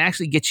 They can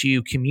actually get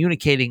you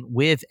communicating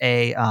with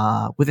a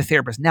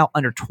therapist now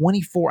under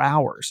 24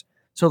 hours.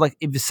 So like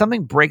if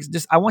something breaks,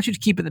 I want you to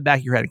keep it in the back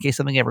of your head in case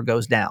something ever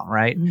goes down,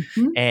 right?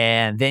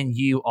 And then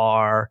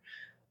you're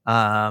like,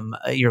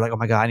 oh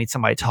my God, I need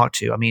somebody to talk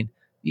to. I mean,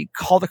 you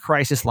call the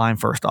crisis line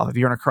first off. If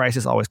you're in a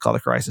crisis, always call the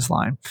crisis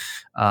line,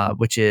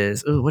 which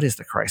is, what is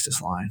the crisis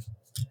line?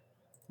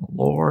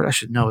 Lord, I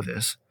should know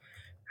this.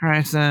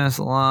 Crisis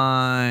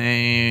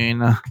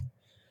line.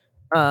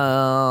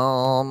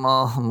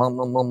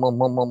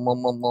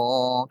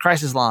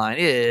 Crisis line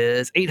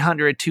is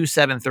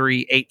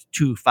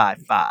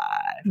 800-273-8255.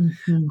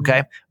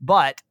 Okay.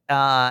 But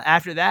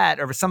after that,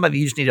 or for somebody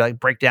you just need to like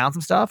break down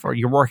some stuff, or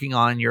you're working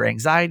on your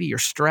anxiety, your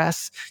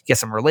stress, you get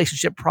some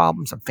relationship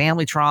problems, some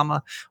family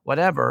trauma,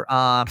 whatever,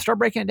 start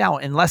breaking it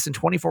down in less than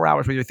 24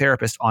 hours with your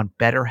therapist on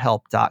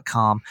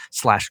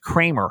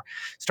BetterHelp.com/Kramer.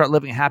 Start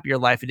living a happier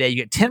life today. You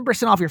get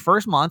 10% off your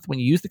first month when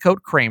you use the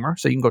code Kramer.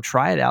 So you can go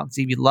try it out and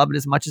see if you love it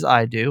as much as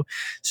I do.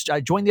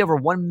 Join the over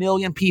 1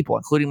 million people,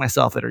 including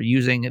myself, that are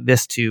using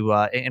this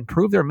to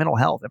improve their mental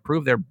health,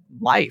 improve their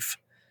life.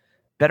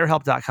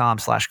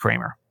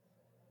 BetterHelp.com/Kramer.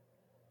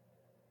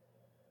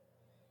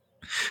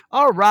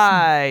 All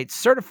right.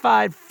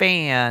 Certified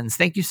fans.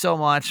 Thank you so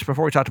much.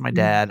 Before we talk to my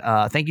dad,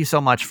 thank you so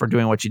much for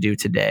doing what you do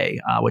today,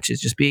 which is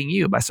just being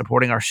you by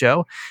supporting our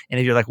show. And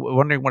if you're like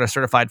wondering what a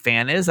certified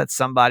fan is, that's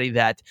somebody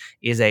that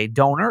is a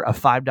donor of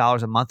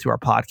 $5 a month to our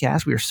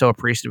podcast. We are so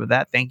appreciative of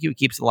that. Thank you. It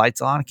keeps the lights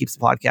on. It keeps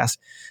the podcast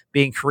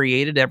being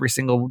created every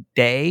single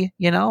day.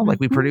 Like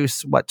we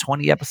produce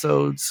 20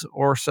 episodes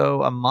or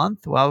so a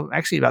month. Well,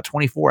 actually about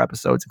 24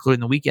 episodes,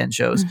 including the weekend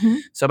shows.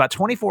 So about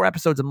 24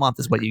 episodes a month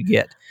is what you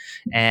get.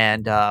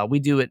 And we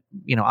do it,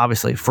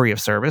 obviously free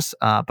of service.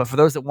 But for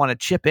those that want to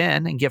chip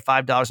in and give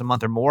 $5 a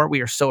month or more,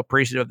 we are so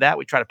appreciative of that.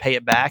 We try to pay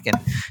it back and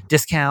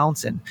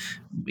discounts and,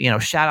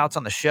 shout outs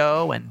on the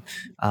show. And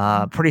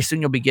pretty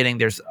soon you'll be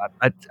getting,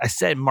 I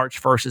said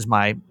March 1st is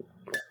my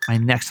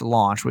next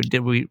launch. We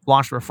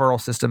launched a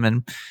referral system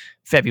in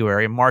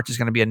February, and March is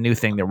going to be a new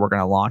thing that we're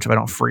going to launch if I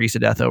don't freeze to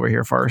death over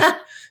here first.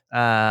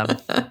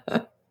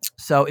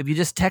 So if you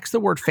just text the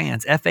word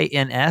fans,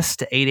 FANS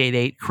to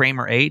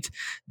 888-Kramer8,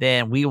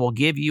 then we will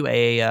give you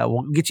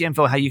we'll get you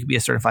info how you can be a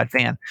certified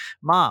fan.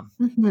 Mom,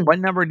 what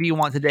number do you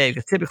want today?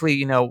 Because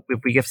typically, if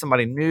we give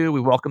somebody new,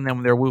 we welcome them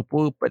with their whoop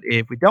whoop. But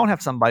if we don't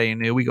have somebody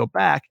new, we go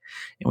back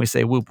and we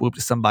say whoop whoop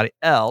to somebody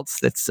else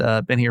that's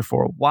been here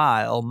for a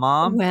while.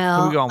 Mom, well,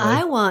 who are we going with?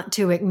 I want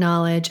to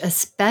acknowledge a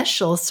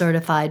special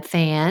certified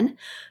fan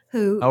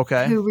who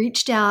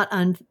reached out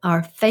on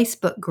our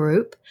Facebook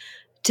group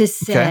to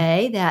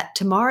say that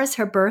tomorrow's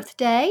her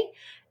birthday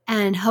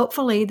and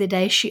hopefully the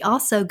day she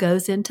also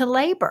goes into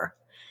labor.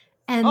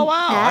 And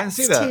I didn't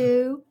see that.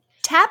 To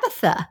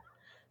Tabitha.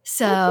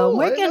 So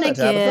we're going to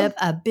give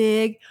a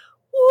big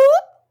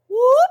whoop,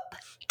 whoop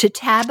to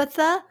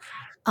Tabitha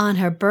on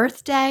her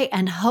birthday,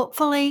 and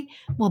hopefully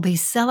we'll be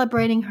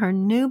celebrating her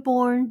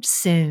newborn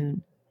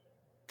soon.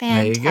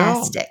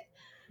 Fantastic.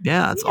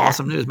 Yeah, it's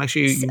awesome news. Make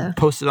sure you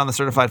post it on the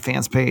Certified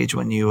Fans page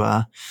when you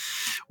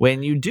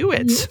do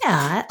it.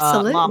 Yeah,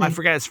 absolutely. Mom, I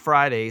forgot it's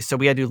Friday, so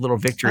we got to do little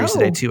victories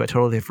today too. I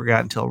totally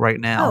forgot until right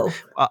now.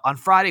 On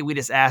Friday, we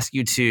just ask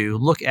you to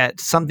look at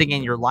something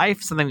in your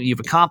life, something that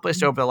you've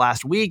accomplished over the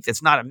last week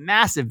that's not a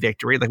massive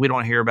victory. Like we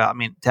don't hear about,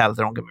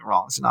 Tabitha, don't get me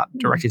wrong. It's not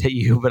directed at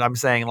you, but I'm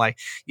saying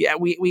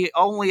we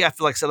only, I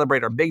feel like,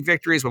 celebrate our big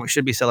victories when we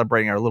should be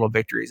celebrating our little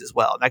victories as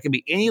well. That could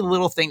be any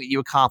little thing that you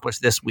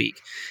accomplished this week.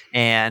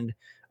 And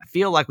I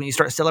feel like when you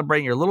start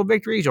celebrating your little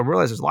victories, you'll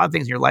realize there's a lot of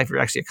things in your life you're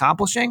actually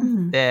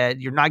accomplishing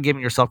that you're not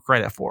giving yourself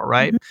credit for,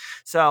 right?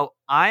 So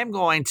I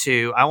want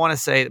to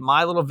say that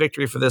my little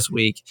victory for this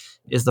week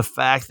is the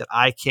fact that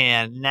I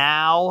can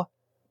now,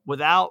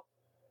 without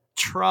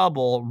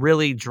trouble,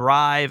 really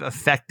drive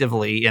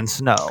effectively in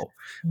snow,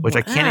 which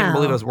I can't even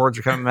believe those words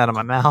are coming out of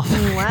my mouth.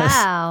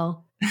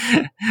 Wow.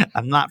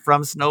 I'm not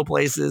from snow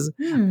places,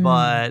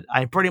 but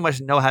I pretty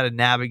much know how to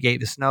navigate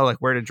the snow, like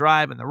where to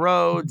drive in the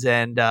roads,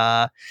 and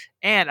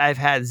I've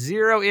had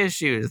zero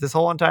issues this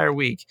whole entire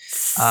week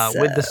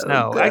with the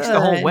snow. Good. Actually,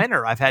 the whole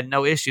winter, I've had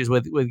no issues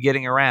with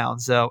getting around.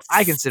 So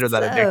I consider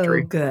that a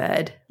victory.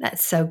 Good.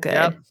 That's so good.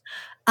 Yep.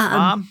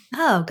 Mom?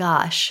 Oh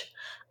gosh.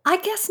 I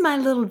guess my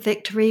little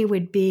victory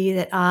would be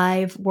that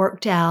I've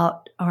worked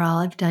out or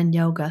I've done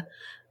yoga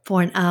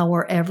for an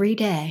hour every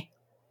day.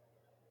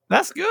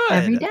 That's good.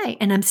 Every day.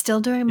 And I'm still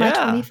doing my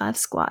Yeah. 25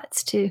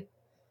 squats too.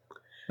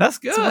 That's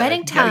good. It's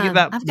wedding time.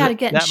 I've got to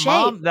get in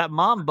shape. That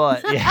mom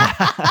butt. Yeah.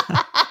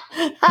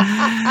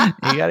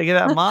 You got to get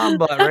that mom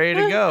butt ready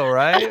to go,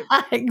 right?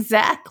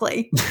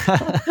 Exactly. All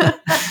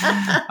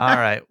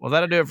right. Well,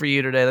 that'll do it for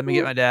you today. Let me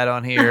get my dad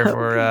on here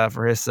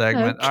for his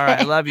segment. Okay. All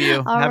right. Love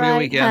you. All Have a right, good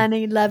weekend.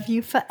 honey. Love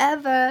you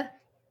forever.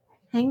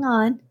 Hang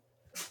on.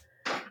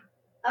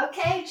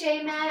 Okay,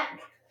 J-Mac.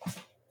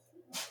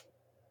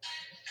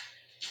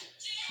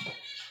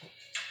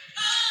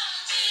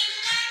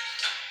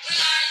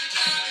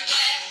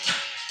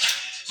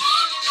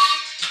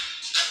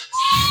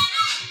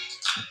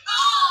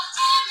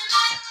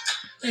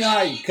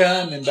 Are you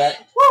coming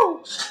back?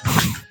 Woo!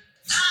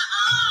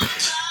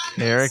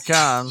 Here it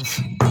comes.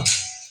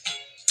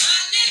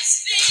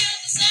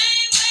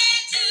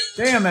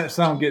 Damn, that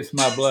song gets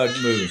my blood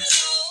moving.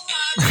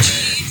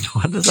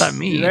 What does that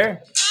mean? You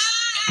there?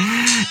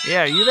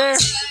 Yeah, you there?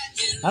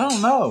 I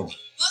don't know.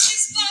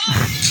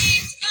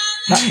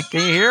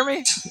 Can you hear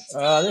me?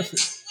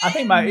 I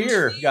think my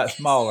ear got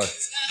smaller.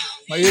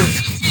 My ear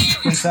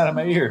inside of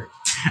my ear.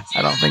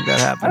 I don't think that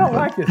happened. I don't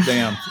like this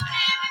damn.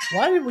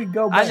 Why did we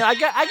go back? I know. I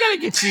got to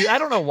get you. I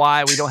don't know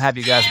why we don't have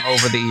you guys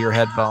over the ear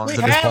headphones We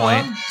at this had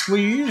point. them.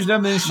 We used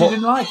them and she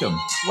didn't like them.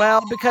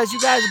 Well, because you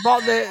guys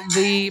bought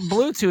the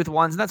Bluetooth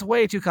ones, and that's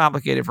way too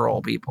complicated for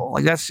old people.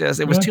 Like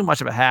it was too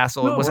much of a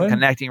hassle. No, It wasn't it wasn't.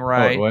 connecting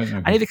right. Oh, it wasn't?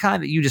 Okay. I need the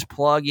kind that you just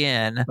plug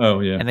in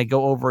Oh, yeah. and they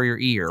go over your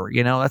ear.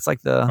 You know, that's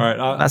like the. All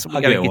right. that's what we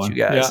I'll got to get get one. you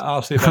guys. Yeah,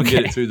 I'll see if I can get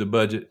Okay. it through the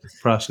budget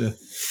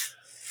process.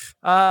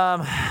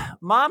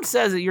 Mom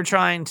says that you're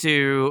trying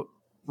to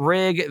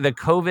rig the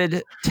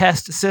COVID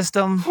test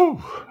system.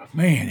 Whew,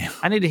 man.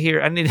 I need to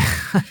hear. I need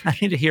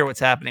to hear what's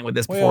happening with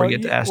this before we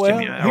get to ask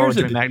Jimmy. Or here's,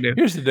 Jimmy Mac do.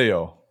 here's the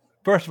deal.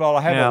 First of all,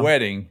 I have Yeah. a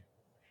wedding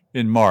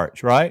in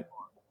March, right?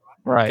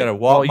 Right. Got to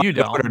walk my you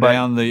daughter don't. But,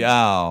 down the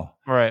aisle.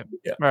 right.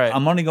 Right.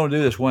 I'm only going to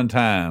do this one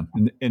time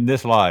in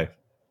this life.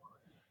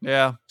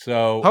 Yeah.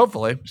 So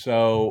Hopefully.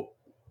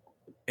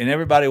 And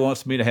everybody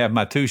wants me to have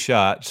my 2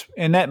 shots,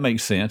 and that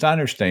makes sense. I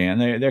understand.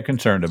 They're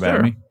concerned about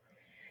Sure. me.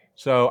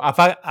 So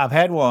I've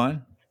had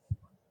one,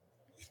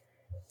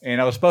 and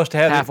I was supposed to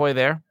have Halfway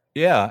there.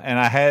 and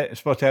I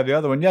supposed to have the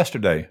other one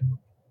yesterday.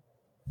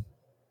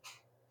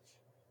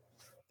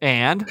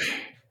 And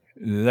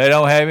They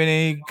don't have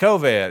any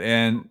COVID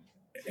and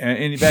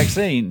any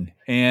vaccine,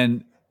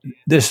 and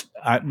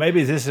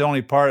maybe this is the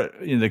only part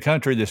in the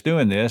country that's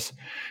doing this.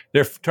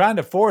 They're trying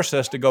to force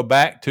us to go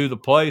back to the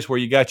place where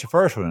you got your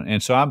first one,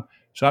 and so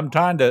I'm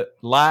trying to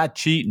lie,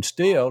 cheat, and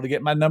steal to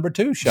get my number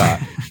 2 shot.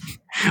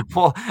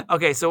 well,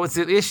 okay. So what's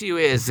the issue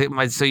is?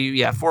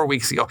 4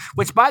 weeks ago.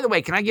 Which, by the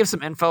way, can I give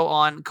some info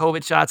on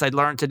COVID shots I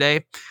learned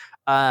today?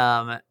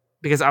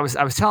 Because I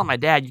was telling my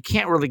dad you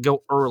can't really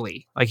go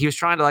early. Like he was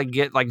trying to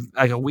get like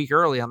a week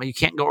early. I'm like, you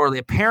can't go early.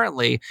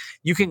 Apparently,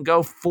 you can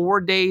go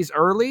 4 days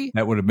early.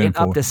 That would have been and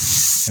 4 up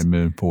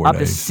to 4 to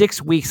days.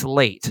 6 weeks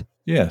late.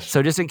 Yes.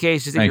 So just in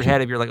case, just in Thank your you.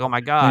 head, if you're like, oh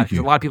my god, Thank because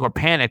a you. lot of people are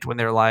panicked when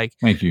they're like,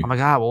 Thank you. oh my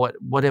god, well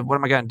what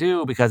am I going to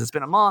do because it's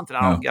been a month and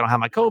I don't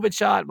have my COVID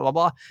shot, blah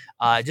blah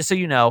blah. Just so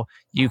you know,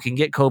 you can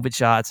get COVID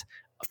shots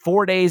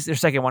 4 days. Their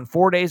second one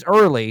 4 days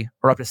early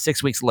or up to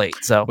 6 weeks late.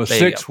 So Well, there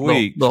you 6 go.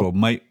 weeks Little-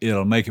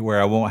 it'll make it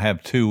where I won't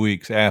have 2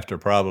 weeks after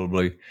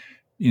probably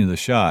the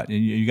shot.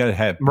 You got to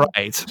have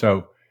right.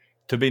 So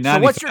to be So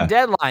 95. what's your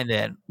deadline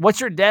then?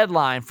 What's your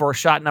deadline for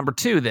shot number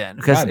 2 then?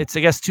 Because God. it's I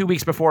guess 2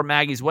 weeks before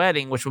Maggie's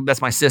wedding,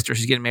 that's my sister.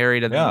 She's getting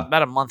married in Yeah.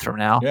 about a month from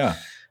now.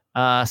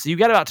 Yeah, So you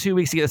got about 2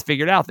 weeks to get this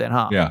figured out then,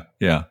 huh?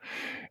 yeah.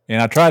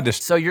 And I tried to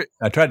So you're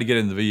get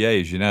in the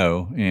VAs,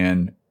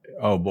 and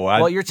oh boy,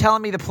 well, you're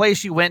telling me the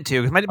place you went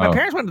to, because my Oh.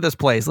 parents went to this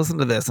place. Listen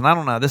to this, and I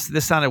don't know.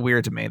 This sounded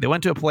weird to me. They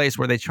went to a place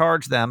where they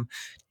charged them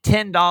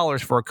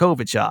 $10 for a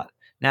COVID shot.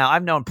 Now,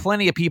 I've known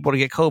plenty of people to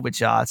get COVID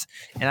shots,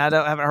 and I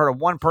haven't heard of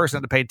one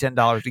person to pay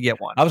 $10 to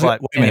get one. I was But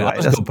anyway,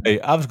 going to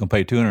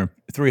pay $200,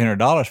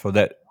 $300 for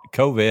that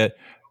COVID,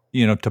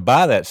 to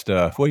buy that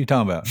stuff. What are you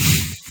talking about?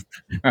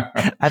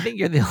 I think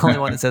you're the only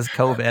one that says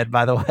COVID,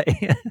 by the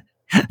way.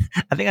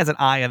 I think that's an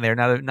I in there,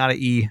 not an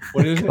E.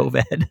 What is it?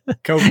 COVID.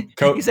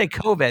 COVID. You say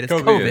COVID. It's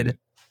COVID.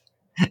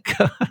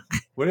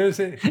 What is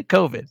it?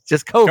 COVID.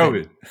 Just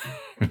COVID.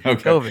 Okay.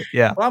 COVID.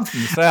 Yeah. Well, I'm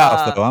from the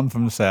South, though. I'm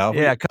from the South.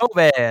 Yeah.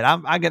 COVID.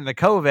 I'm getting the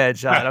COVID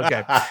shot.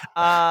 Okay.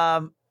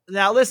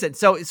 Now listen.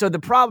 So the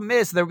problem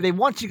is they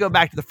want you to go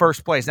back to the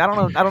first place. I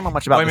don't know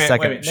much about the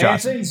second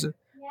shot. Nancy,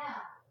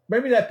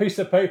 maybe that piece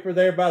of paper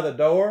there by the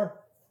door,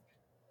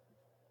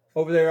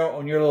 over there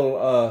on your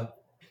little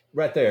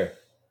right there.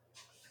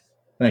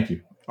 Thank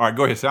you. All right,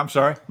 go ahead. I'm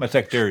sorry, my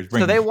secretary is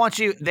bringing. So they want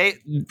you.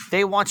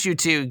 They want you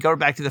to go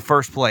back to the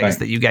first place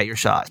that you got your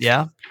shot.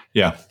 Yeah.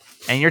 Yeah.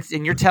 And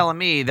you're telling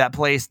me that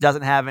place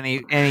doesn't have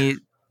any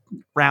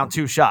round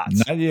 2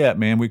 shots. Not yet,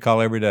 man. We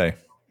call every day.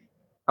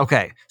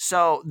 Okay.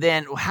 So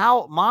then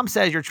how Mom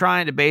says you're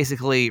trying to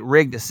basically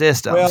rig the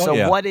system.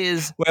 What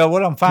is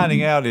what I'm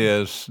finding out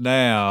is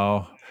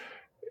now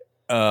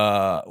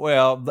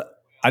nobody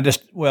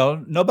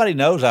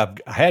knows I've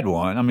had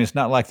one. I mean, it's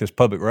not like this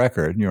public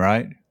record, you're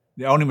right.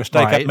 The only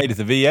mistake I made at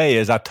the VA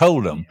is I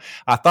told them.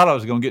 I thought I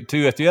was going to get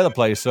 2 at the other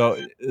place. So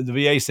the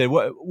VA said,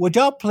 would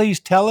y'all please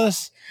tell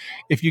us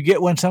if you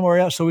get one somewhere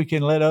else so we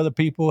can let other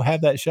people have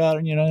that shot?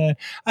 And,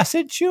 I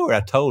said, sure. I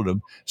told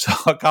them. So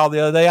I called the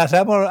other day. I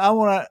said,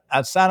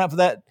 I'd sign up for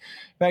that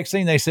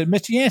vaccine. They said,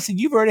 Mr. Yancey,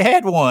 you've already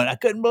had one. I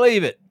couldn't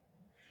believe it.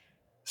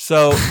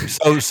 So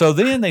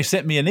then they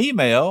sent me an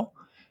email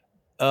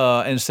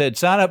and said,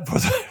 sign up for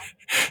the.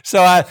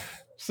 So I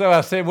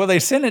said, well, they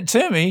sent it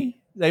to me.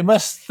 They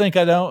must think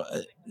I don't.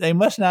 They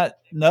must not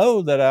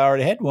know that I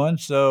already had one.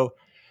 So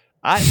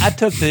I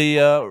took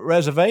the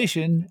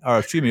reservation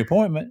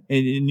appointment,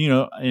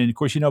 and of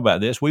course you know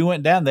about this. We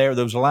went down there.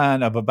 There was a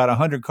line of about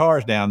 100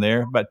 cars down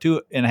there, about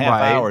 2.5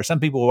 hours. Some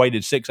people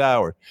waited 6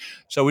 hours.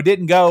 So we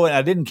didn't go, and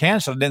I didn't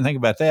cancel. I didn't think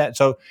about that.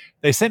 So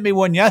they sent me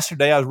one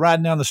yesterday. I was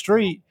riding down the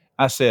street.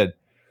 It said,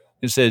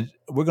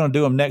 we're going to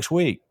do them next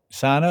week.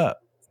 Sign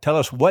up. Tell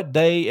us what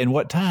day and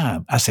what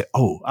time. I said,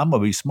 I'm going to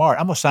be smart.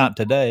 I'm going to sign up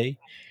today.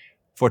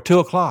 For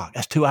 2:00.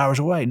 That's 2 hours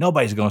away.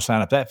 Nobody's going to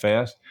sign up that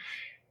fast.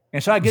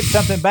 And so I get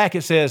something back.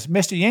 It says,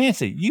 Mr.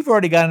 Yancey, you've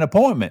already got an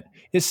appointment.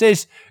 It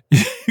says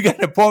you got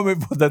an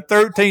appointment for the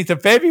 13th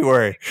of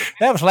February.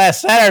 That was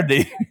last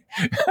Saturday.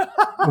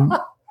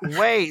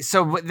 Wait,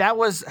 so that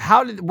was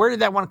where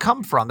did that one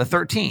come from? The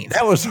 13th.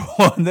 That was the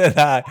one that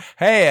I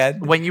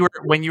had when you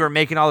were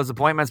making all those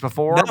appointments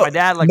before. My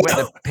dad went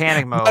into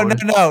panic mode.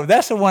 No,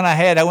 that's the one I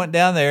had. I went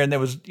down there and there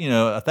was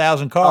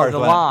 1,000 cars. The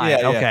line.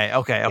 Yeah.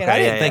 Okay. And I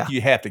didn't think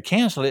you have to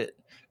cancel it.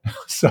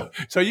 So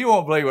you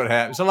won't believe what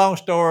happened. It's a long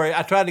story.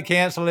 I tried to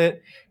cancel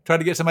it. Tried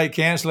to get somebody to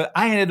cancel it.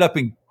 I ended up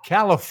in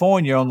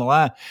California on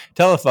the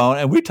telephone,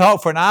 and we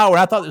talked for an hour.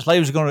 I thought this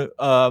lady was going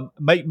to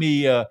make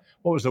me. What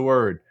was the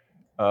word?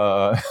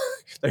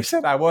 They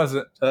said I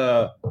wasn't,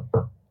 I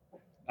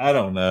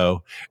don't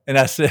know. And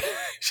I said,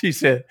 she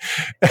said,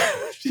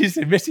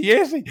 Mr.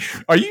 Yancey,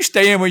 are you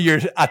staying with your,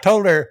 I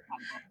told her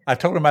my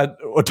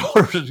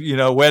daughter's,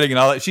 wedding and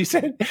all that. She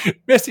said,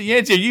 Mr.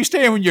 Yancey, are you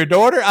staying with your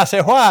daughter? I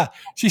said, why?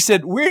 She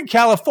said, we're in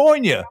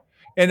California.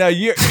 And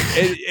you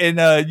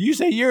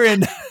say you're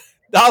in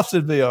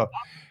Dawsonville.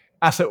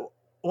 I said,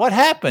 what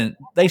happened?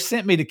 They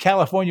sent me to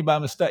California by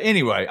mistake.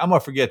 Anyway, I'm going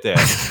to forget that.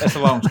 That's a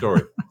long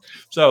story.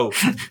 So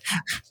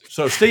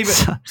Stephen,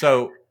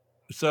 so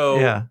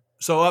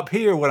up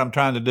here, what I'm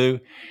trying to do,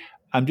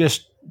 I'm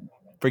just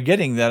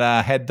forgetting that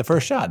I had the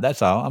first shot.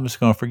 That's all. I'm just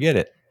going to forget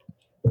it.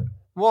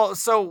 Well,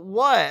 so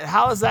what?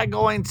 How is that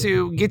going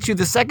to get you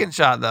the second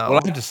shot, though?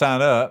 Well, I have to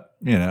sign up,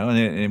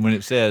 and when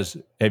it says,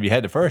 have you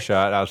had the first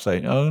shot? I'll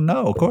say, oh,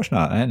 no, of course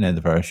not. I hadn't had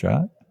the first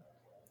shot.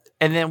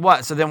 And then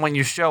what? So then when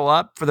you show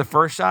up for the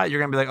first shot, you're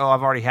going to be like,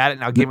 I've already had it.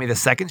 Now give me the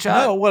second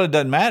shot? No, well, it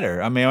doesn't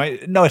matter. I mean,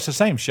 no, it's the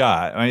same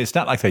shot. I mean, it's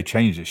not like they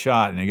changed the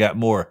shot and they got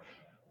more.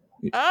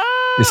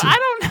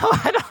 I don't know.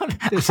 I don't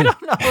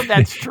know if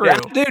that's true.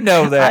 Yeah, I do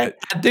know that.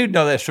 I do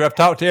know that's true. I've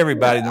talked to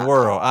everybody in the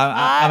world.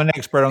 I'm an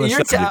expert on this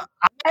subject.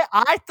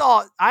 I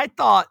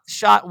thought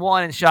shot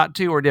 1 and shot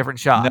 2 were different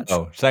shots.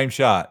 No, same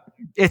shot.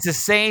 It's the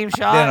same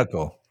shot?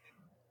 Identical.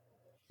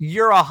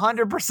 You're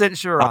 100%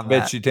 sure on that? I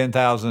bet you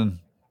 10,000.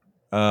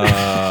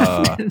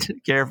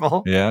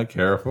 Careful. Yeah,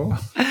 careful.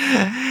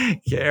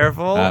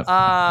 Careful. Won't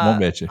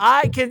bet you.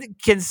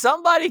 Can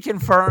somebody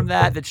confirm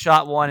that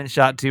shot 1 and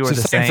shot 2 are the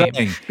same?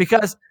 Thing.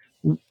 Because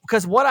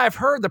what I've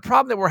heard, the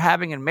problem that we're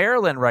having in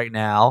Maryland right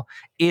now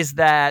is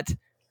that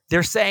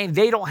they're saying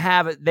they don't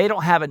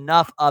have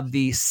enough of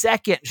the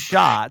second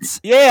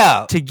shots.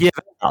 Yeah. To give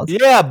out.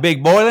 Yeah,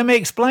 big boy. Let me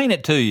explain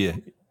it to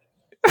you.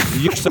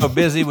 You're so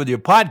busy with your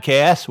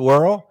podcast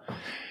world.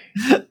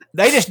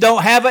 They just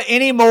don't have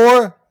any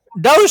more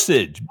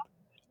dosage.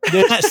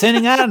 They're not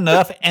sending out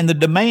enough, and the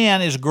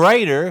demand is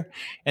greater.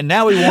 And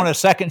now we want a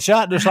second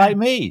shot, just like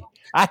me.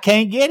 I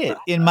can't get it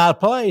in my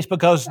place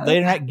because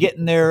they're not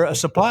getting their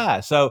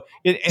supply. So,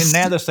 and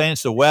now they're saying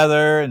it's the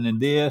weather, and then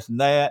this and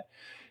that.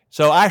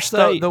 So our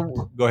state.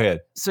 Go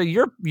ahead. So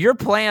your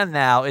plan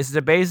now is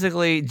to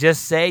basically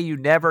just say you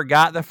never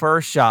got the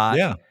first shot.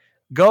 Yeah.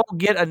 Go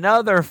get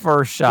another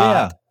first shot.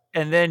 Yeah.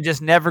 And then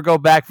just never go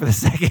back for the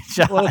second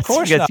shot. Well, of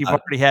course because not. you've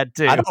already had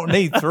 2. I don't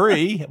need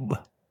 3.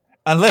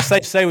 Unless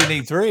they say we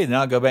need 3, and then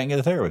I'll go back and get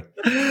a third one.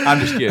 I'm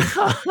just kidding.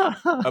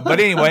 But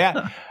anyway,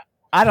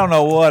 I don't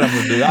know what I'm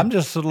going to do. I'm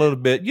just a little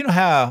bit. You know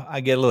how I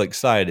get a little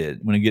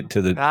excited when I get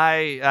to the.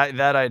 I do.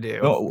 That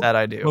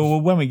I do.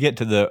 Well, when we get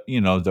to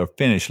the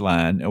finish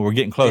line, and we're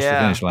getting close to the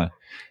finish line.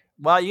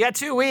 Well, you got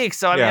 2 weeks,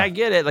 so I mean, I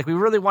get it. Like, we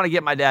really want to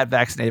get my dad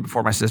vaccinated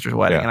before my sister's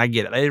wedding, and I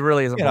get it. It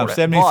really is important. I'm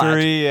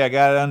 73. I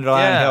got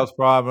underlying health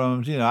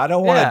problems. I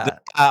don't want to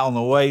die on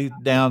the way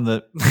down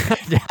the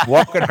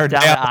walking her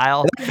down the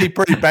aisle. That'd be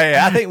pretty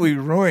bad. I think we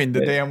ruined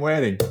the damn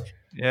wedding.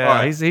 Yeah,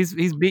 right.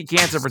 he's beat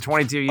cancer for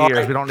 22 years.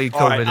 Right. We don't need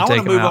COVID to take him out. I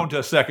want to move on to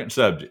a second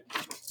subject.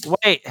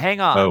 Wait,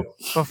 hang on.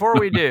 Before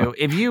we do,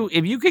 if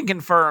you can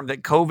confirm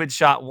that COVID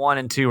shot 1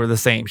 and 2 are the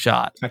same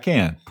shot, I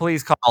can.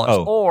 Please call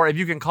us. Or if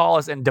you can call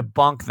us and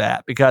debunk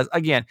that, because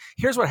again,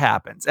 here's what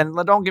happens. And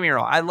don't get me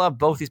wrong, I love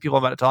both these people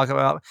I'm about to talk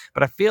about,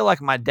 but I feel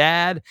like my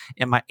dad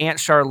and my Aunt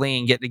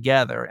Charlene get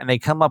together and they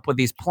come up with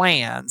these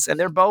plans, and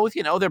they're both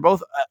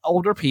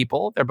older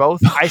people. They're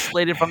both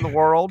isolated from the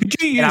world.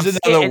 Could you use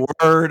another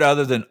word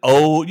other than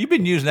old? You've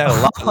been using that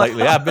a lot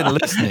lately. I've been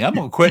listening. I'm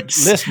gonna quit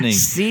listening.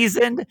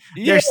 Seasoned.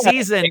 They're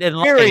seasoned. In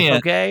life,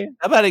 okay.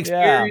 How about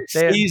experience,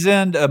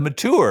 seasoned,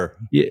 mature?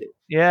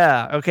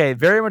 Yeah. Okay.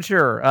 Very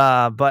mature.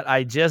 But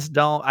I just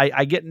don't.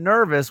 I get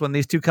nervous when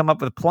these two come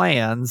up with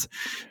plans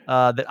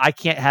that I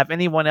can't have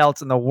anyone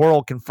else in the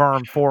world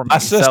confirm for me. My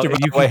sister, by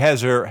the way,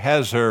 has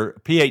her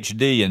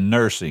PhD in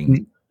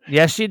nursing.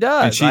 Yes, she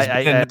does.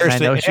 And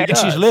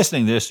she's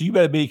listening to this. So you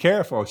better be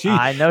careful.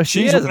 I know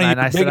she's one of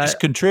your biggest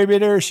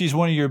contributors. She's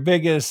one of your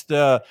biggest.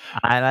 And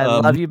I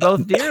love you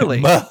both dearly.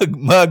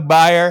 Mug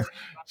buyer.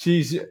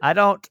 I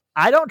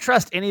don't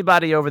trust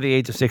anybody over the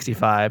age of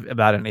 65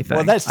 about anything.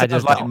 Well, that's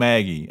just like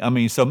Maggie. I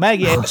mean, so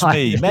Maggie asked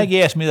me.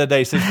 Maggie asked me the other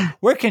day, said,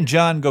 "Where can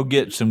John go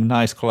get some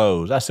nice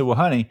clothes?" I said, "Well,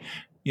 honey,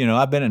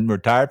 I've been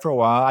retired for a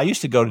while. I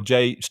used to go to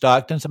Jay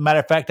Stockton's. As a matter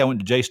of fact, I went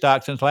to Jay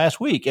Stockton's last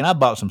week, and I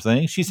bought some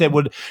things." She said,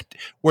 "Well,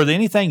 were there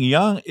anything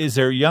young? Is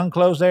there young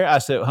clothes there?" I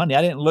said, "Honey,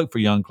 I didn't look for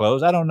young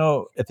clothes. I don't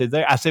know if they're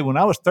there." I said, "When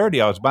I was 30,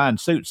 I was buying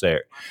suits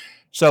there."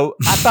 So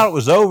I thought it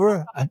was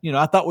over.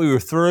 I thought we were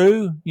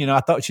through. I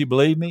thought she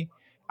believed me.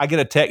 I get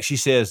a text. She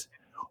says,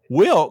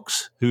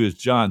 "Wilkes, who is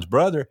John's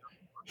brother,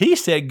 he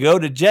said go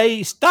to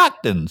Jay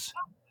Stockton's."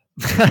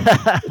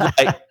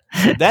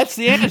 That's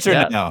the answer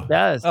now. It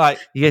does. All right.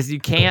 Because you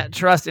can't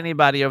trust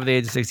anybody over the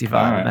age of 65.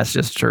 Right. And that's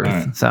just truth.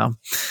 Right. So,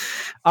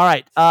 all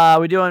right. Are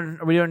we doing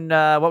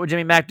what would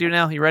Jimmy Mack do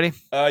now? You ready?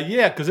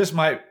 Yeah, because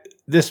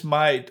this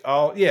might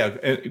all. Yeah,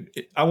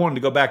 I wanted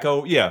to go back.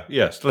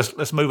 Yes.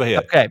 Let's move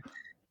ahead. Okay.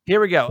 Here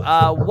we go.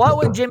 What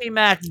would Jimmy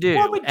Mack do?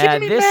 What would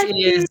Jimmy Mack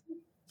do?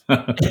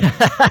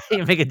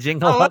 You make a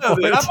jingle. I'm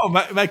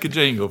gonna make a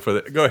jingle for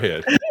that. Go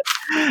ahead.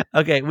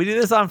 Okay, we do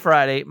this on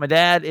Friday. My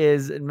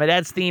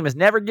dad's theme is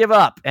never give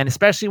up, and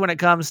especially when it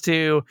comes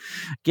to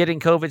getting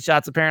COVID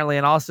shots, apparently,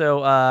 and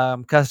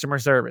also customer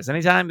service.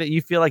 Anytime that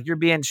you feel like you're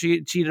being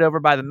cheated over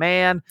by the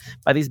man,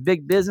 by these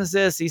big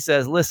businesses, he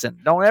says, "Listen,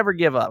 don't ever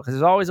give up, because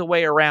there's always a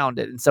way around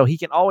it." And so he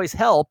can always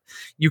help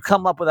you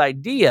come up with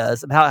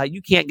ideas of how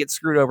you can't get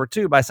screwed over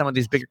too by some of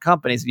these bigger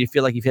companies. If you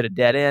feel like you've hit a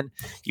dead end,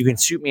 you can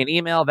shoot me an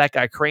email,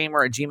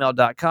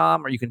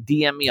 thatguykramer@gmail.com, or you can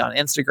DM me on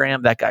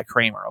Instagram,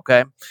 thatguykramer.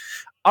 Okay.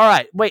 All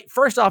right. Wait,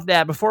 first off,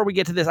 Dad, before we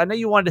get to this, I know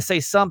you wanted to say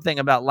something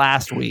about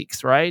last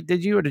week's, right?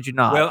 Did you or did you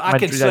not? Well, I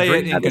can say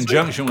it in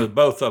conjunction with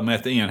both of them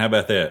at the end. How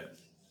about that?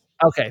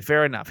 Okay,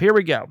 fair enough. Here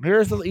we go.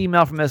 Here's the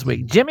email from this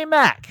week. Jimmy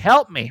Mack,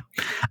 help me.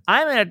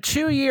 I'm in a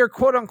 2-year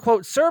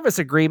quote-unquote service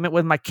agreement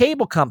with my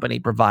cable company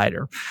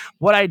provider.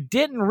 What I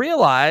didn't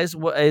realize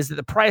is that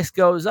the price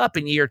goes up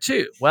in year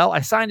 2. Well,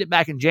 I signed it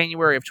back in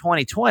January of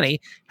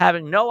 2020,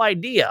 having no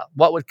idea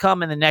what would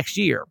come in the next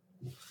year.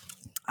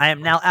 I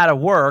am now out of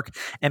work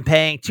and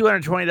paying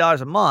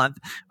 $220 a month,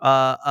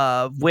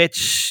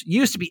 which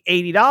used to be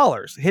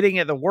 $80, hitting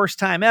at the worst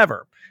time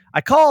ever.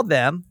 I called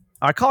and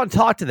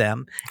talked to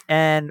them,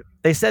 and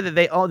they said that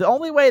the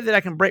only way that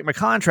I can break my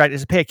contract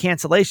is to pay a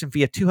cancellation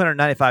fee of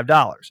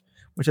 $295,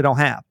 which I don't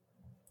have.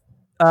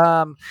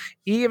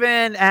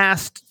 Even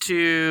asked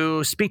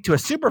to speak to a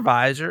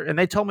supervisor, and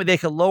they told me they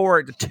could lower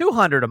it to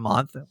 $200 a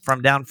month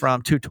down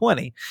from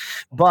 $220,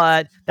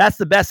 but that's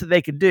the best that they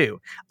could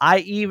do. I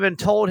even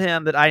told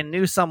him that I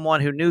knew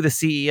someone who knew the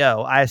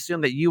CEO. I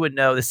assume that you would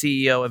know the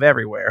CEO of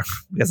everywhere,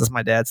 because that's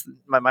my dad's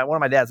one of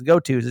my dad's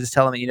go-tos is just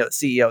telling me you know the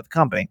CEO of the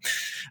company.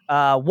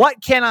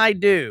 What can I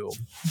do?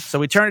 So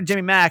we turned to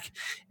Jimmy Mack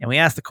and we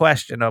asked the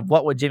question of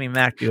what would Jimmy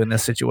Mack do in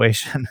this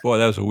situation? Boy,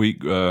 that was a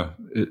weak.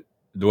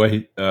 The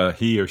way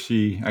he or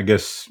she, I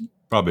guess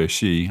probably a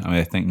she. I mean,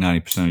 I think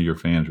 90% of your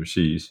fans are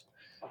she's.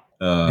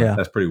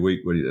 That's pretty weak.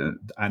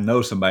 I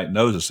know somebody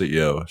knows the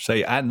CEO.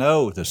 Say, I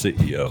know the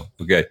CEO.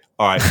 Okay.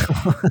 All right.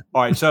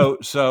 All right.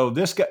 So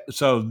this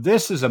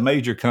is a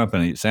major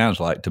company. It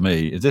sounds like to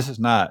me. This is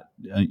not,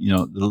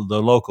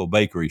 the local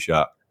bakery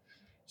shop.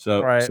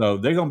 So Right. so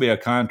they're going to be a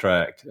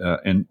contract,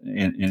 and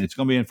it's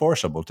going to be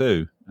enforceable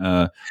too.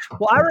 Well,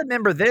 I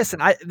remember this,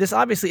 and this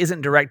obviously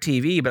isn't direct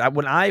TV, but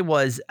when I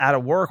was out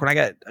of work, when I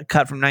got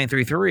cut from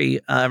 933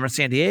 from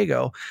San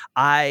Diego,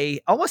 I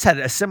almost had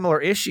a similar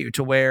issue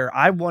to where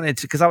I wanted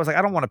to, because I was like,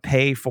 I don't want to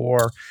pay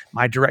for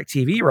my direct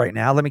TV right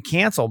now. Let me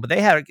cancel. But they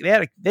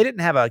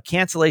didn't have a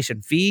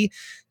cancellation fee.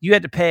 You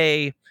had to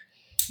pay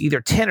either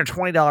 $10 or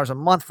 $20 a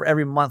month for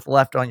every month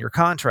left on your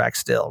contract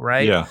still,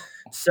 right? Yeah.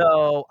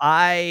 So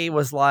I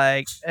was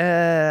like,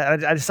 I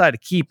decided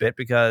to keep it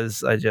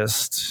because it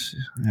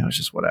was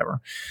just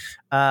whatever.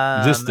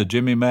 Is this the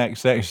Jimmy Mack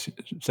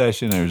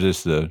session, or is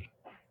this the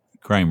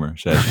Kramer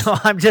session? No,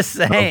 I'm just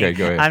saying. Okay,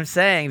 go ahead. I'm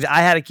saying that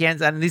I had to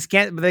cancel, and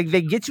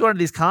they get you under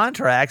these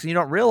contracts, and you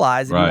don't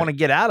realize, and you want to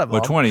get out of them.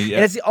 Well, 20.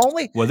 And it's the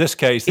only. Well, this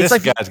case, this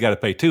guy's got to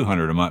pay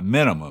 $200 a month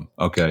minimum.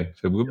 Okay,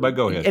 so but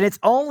go ahead. And it's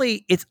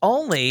only.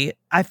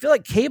 I feel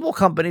like cable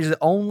companies are the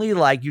only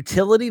like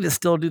utility that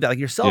still do that. Like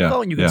your cell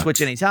phone, you can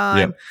switch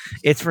anytime. Yeah.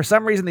 It's for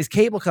some reason these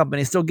cable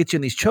companies still get you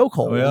in these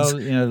chokeholds. Well,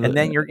 and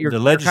then you're the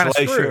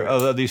legislature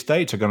of these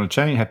states are going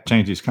to have to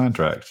change these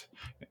contracts.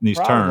 These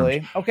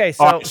Probably. terms. Okay,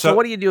 so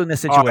what do you do in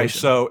this situation? All right,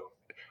 so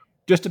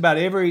just about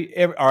every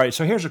all right,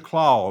 so here's a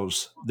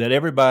clause that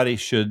everybody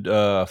should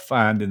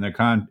find in their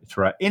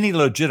contract, any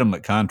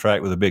legitimate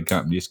contract with a big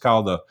company. It's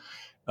called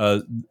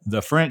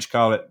the French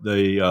call it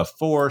the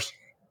force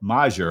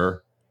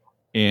majeure,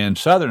 and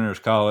Southerners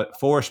call it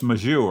force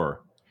majeure.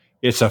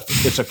 It's a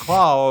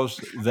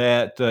clause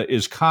that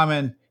is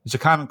common. It's a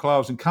common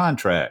clause in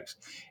contracts,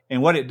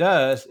 and what it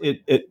does,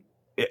 it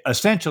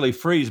essentially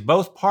frees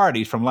both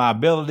parties from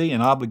liability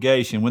and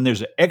obligation when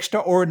there's an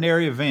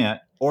extraordinary event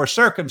or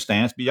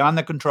circumstance beyond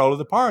the control of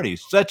the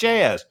parties, such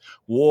as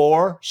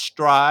war,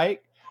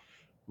 strike,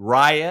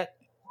 riot,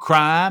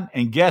 crime,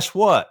 and guess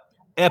what?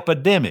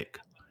 Epidemic.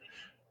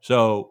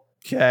 So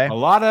okay. a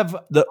lot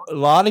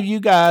of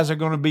you guys are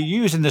going to be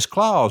using this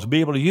clause,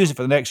 be able to use it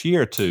for the next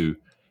year or two.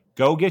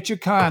 Go get your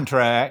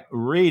contract,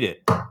 read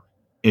it.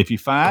 If you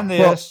find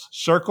this,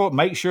 circle,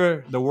 make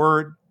sure the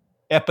word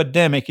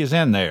epidemic is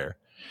in there.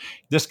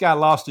 This guy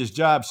lost his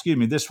job. Excuse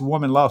me. This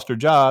woman lost her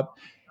job.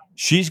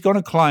 She's going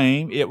to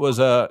claim it was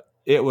a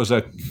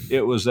COVID.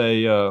 Yeah,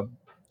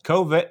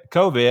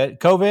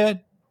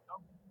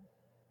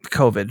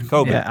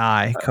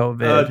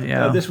 COVID.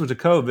 Yeah. This was a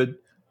COVID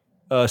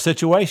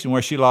situation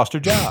where she lost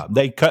her job.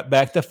 They cut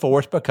back the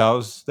force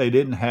because they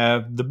didn't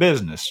have the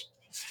business,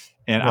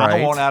 and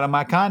I want out of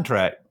my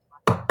contract.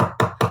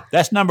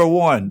 That's number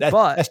one.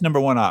 That's number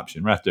one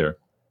option right there.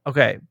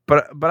 Okay,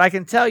 but I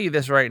can tell you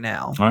this right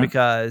now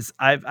because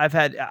I've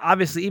had,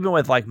 obviously, even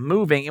with like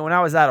moving, and when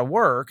I was out of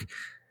work,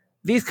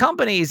 these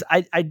companies,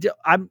 I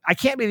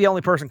can't be the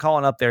only person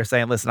calling up there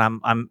saying,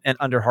 listen, I'm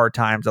under hard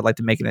times, I'd like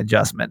to make an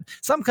adjustment.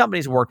 Some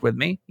companies worked with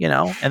me,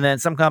 and then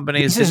some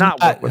companies did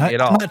not work with me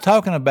at all. I'm not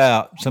talking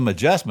about some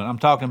adjustment. I'm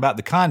talking about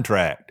the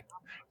contract.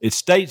 It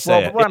states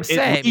that. What I'm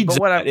saying,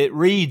 it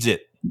reads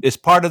it. It's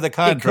part of the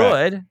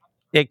contract.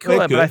 It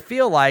could, but I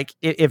feel like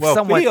if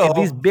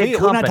these big companies,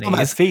 we're not talking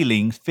about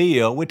feelings.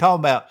 We're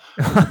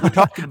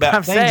talking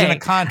about things in a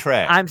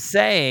contract. I'm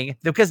saying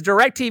because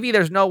DirecTV,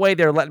 there's no way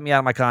they're letting me out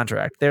of my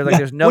contract. They're like,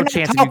 there's no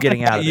chance of you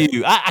getting out of it.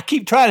 I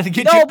keep trying to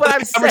get you into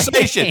the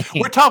conversation.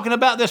 We're talking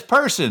about this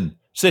person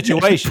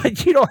situation,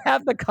 but you don't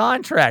have the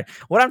contract.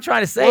 What I'm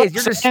trying to say is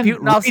you're just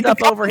spouting off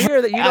stuff over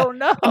here that you don't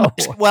know.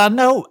 Well,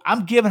 no,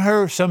 I'm giving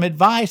her some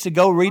advice to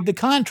go read the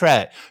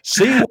contract,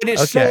 see what it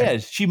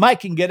says. She might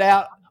can get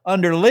out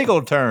under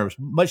legal terms,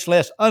 much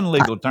less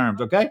unlegal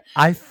terms, okay?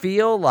 I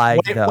feel like,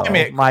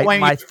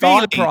 my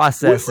thought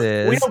process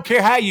is... We don't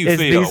care how you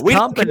feel. These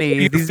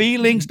companies... Your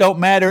feelings don't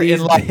matter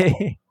in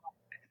life.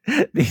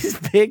 These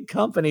big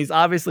companies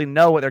obviously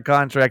know what their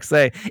contracts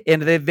say,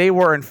 and they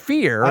were in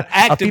fear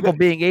of people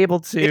being able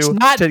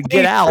to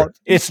get out.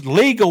 It's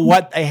legal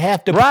what they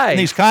have to put in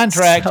these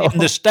contracts,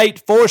 and the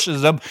state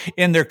forces them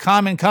in their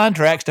common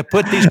contracts to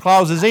put these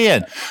clauses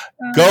in.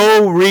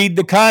 Go read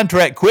the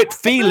contract. Quit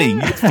feeling.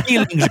 Your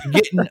feelings are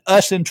getting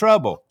us in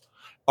trouble.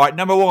 All right,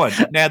 number one.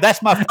 Now,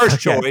 that's my first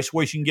choice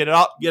where you can get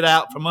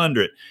out from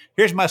under it.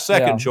 Here's my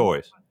second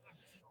choice.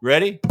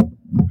 Ready?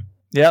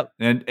 Yep.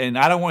 And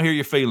I don't want to hear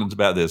your feelings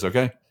about this,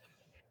 okay?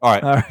 All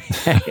right.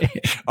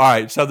 All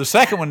right. So the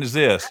second one is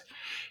this.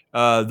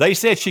 They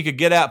said she could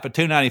get out for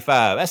 $295.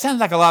 That sounds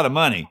like a lot of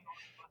money.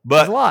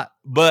 That's a lot.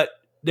 But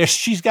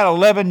she's got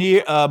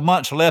 11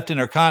 months left in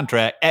her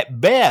contract. At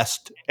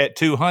best, at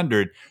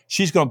 $200,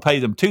 she's going to pay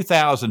them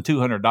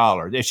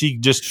 $2,200 if she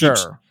just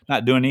keeps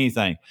not doing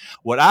anything.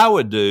 What I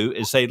would do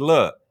is say,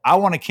 look, I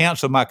want to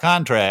cancel my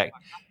contract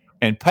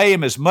and pay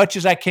them as much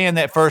as I can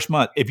that first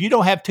month. If you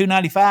don't have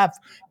 $295,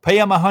 pay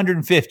them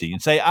 $150 and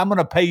say, I'm going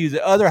to pay you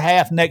the other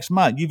half next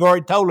month. You've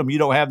already told them you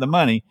don't have the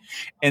money,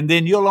 and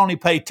then you'll only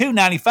pay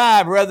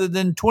 $295 rather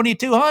than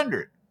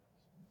 $2,200.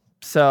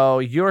 So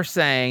you're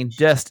saying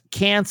just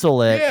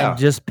cancel it and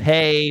just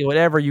pay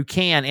whatever you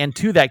can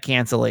into that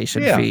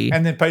cancellation fee.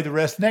 And then pay the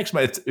rest next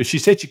month. If she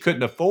said she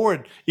couldn't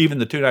afford even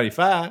the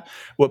 $295,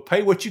 well,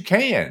 pay what you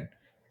can.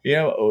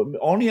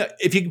 Only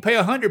if you can pay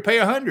 100, pay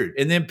 100,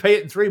 and then pay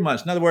it in 3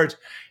 months. In other words,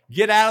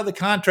 get out of the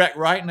contract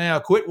right now.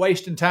 Quit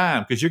wasting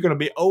time, because you're going to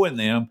be owing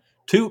them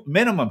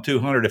minimum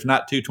 200, if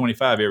not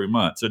 225 every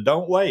month. So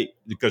don't wait,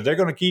 because they're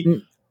going to keep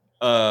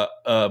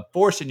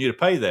forcing you to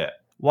pay that.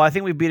 Well, I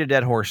think we beat a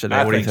dead horse today.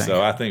 I What do you think think?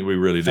 so. I think we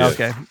really did.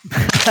 Okay.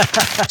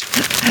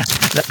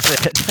 That's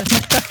it.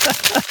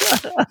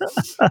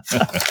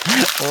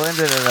 We'll end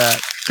it at that.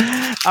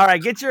 All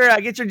right, get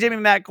your Jimmy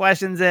Mac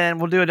questions in.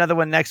 We'll do another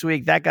one next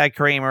week. That guy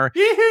Kramer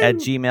at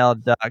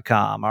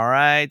gmail.com. All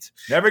right.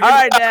 Never give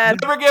up. Dad.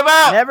 Never give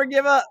up. Never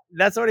give up.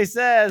 That's what he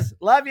says.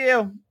 Love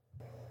you.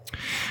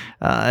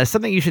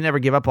 Something you should never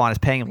give up on is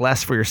paying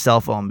less for your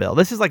cell phone bill.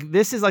 This is like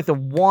the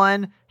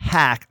one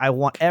hack I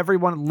want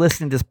everyone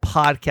listening to this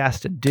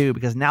podcast to do,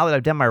 because now that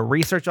I've done my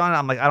research on it,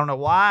 I'm like, I don't know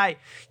why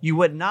you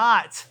would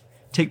not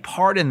take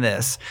part in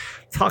this.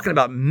 Talking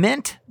about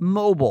Mint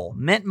Mobile.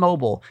 Mint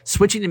Mobile.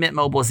 Switching to Mint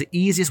Mobile is the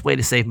easiest way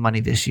to save money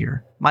this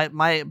year.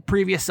 My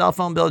previous cell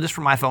phone bill just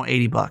for my phone,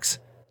 $80.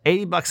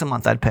 $80 a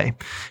month I'd pay.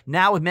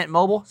 Now with Mint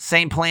Mobile,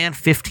 same plan,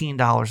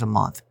 $15 a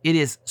month. It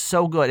is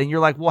so good. And you're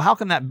like, well, how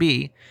can that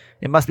be?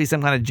 It must be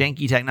some kind of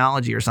janky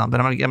technology or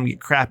something. I'm gonna get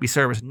crappy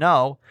service.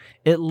 No,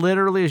 it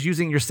literally is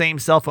using your same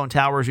cell phone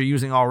towers you're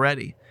using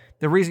already.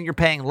 The reason you're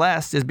paying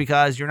less is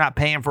because you're not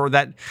paying for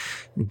that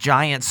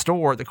giant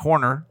store at the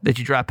corner that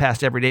you drive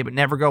past every day but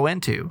never go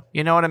into.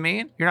 You know what I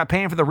mean? You're not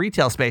paying for the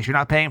retail space. You're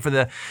not paying for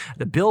the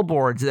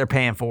billboards they're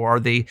paying for,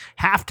 or the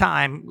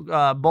halftime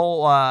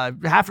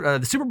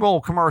the Super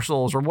Bowl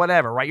commercials or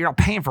whatever, right? You're not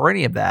paying for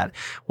any of that.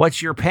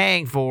 What you're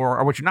paying for,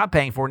 or what you're not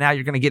paying for, now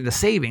you're going to get into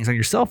savings on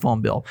your cell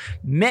phone bill.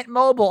 Mint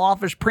Mobile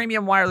offers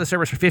premium wireless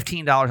service for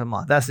 $15 a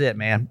month. That's it,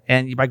 man.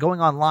 And by going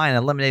online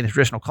and eliminating the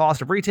traditional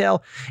cost of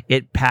retail,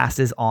 it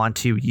passes on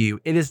to you.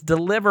 It is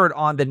delivered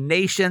on the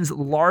nation's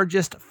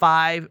largest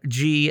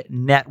 5G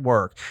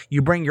network.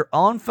 You bring your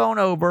own phone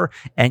over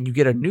and you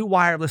get a new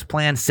wireless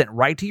plan sent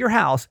right to your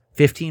house,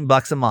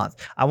 $15 a month.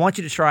 I want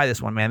you to try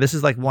this one, man. This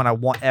is like one I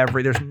want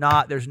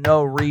there's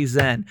no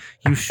reason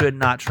you should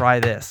not try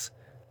this.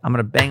 I'm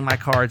going to bang my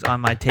cards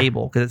on my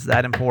table because it's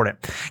that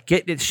important.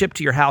 Get it shipped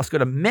to your house. Go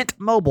to Mint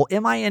Mobile,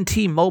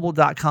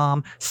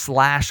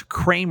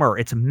 mintmobile.com/Kramer.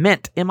 It's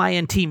Mint,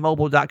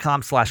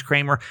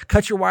 mintmobile.com/Kramer.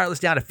 Cut your wireless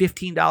down to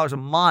 $15 a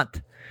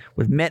month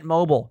with Mint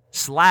Mobile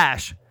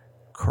 /Kramer,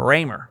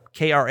 Kramer.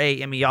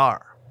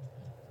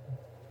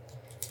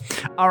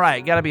 All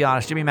right, got to be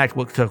honest. Jimmy Mac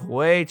took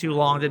way too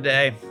long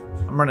today.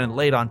 I'm running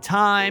late on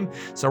time,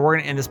 so we're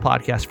going to end this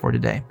podcast for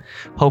today.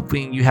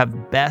 Hoping you have the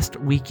best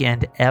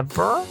weekend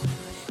ever.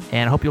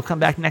 And I hope you'll come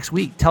back next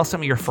week. Tell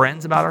some of your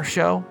friends about our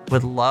show.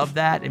 Would love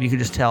that if you could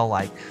just tell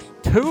like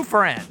 2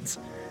 friends.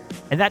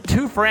 And that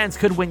 2 friends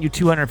could win you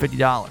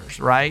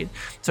 $250, right?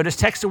 So just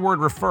text the word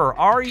REFER,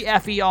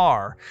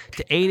 REFER,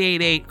 to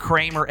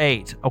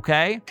 888-KRAMER8,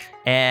 okay?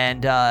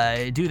 And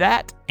do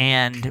that,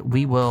 and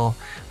we will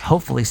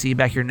hopefully see you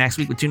back here next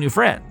week with 2 new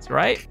friends,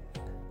 right?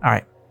 All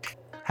right.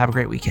 Have a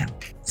great weekend.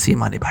 See you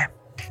Monday. Bye.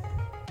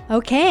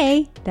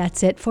 Okay,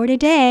 that's it for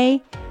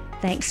today.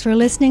 Thanks for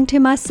listening to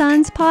my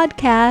son's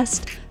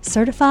podcast,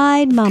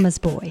 Certified Mama's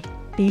Boy.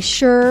 Be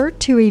sure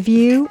to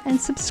review and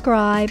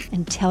subscribe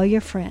and tell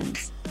your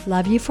friends.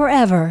 Love you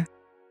forever.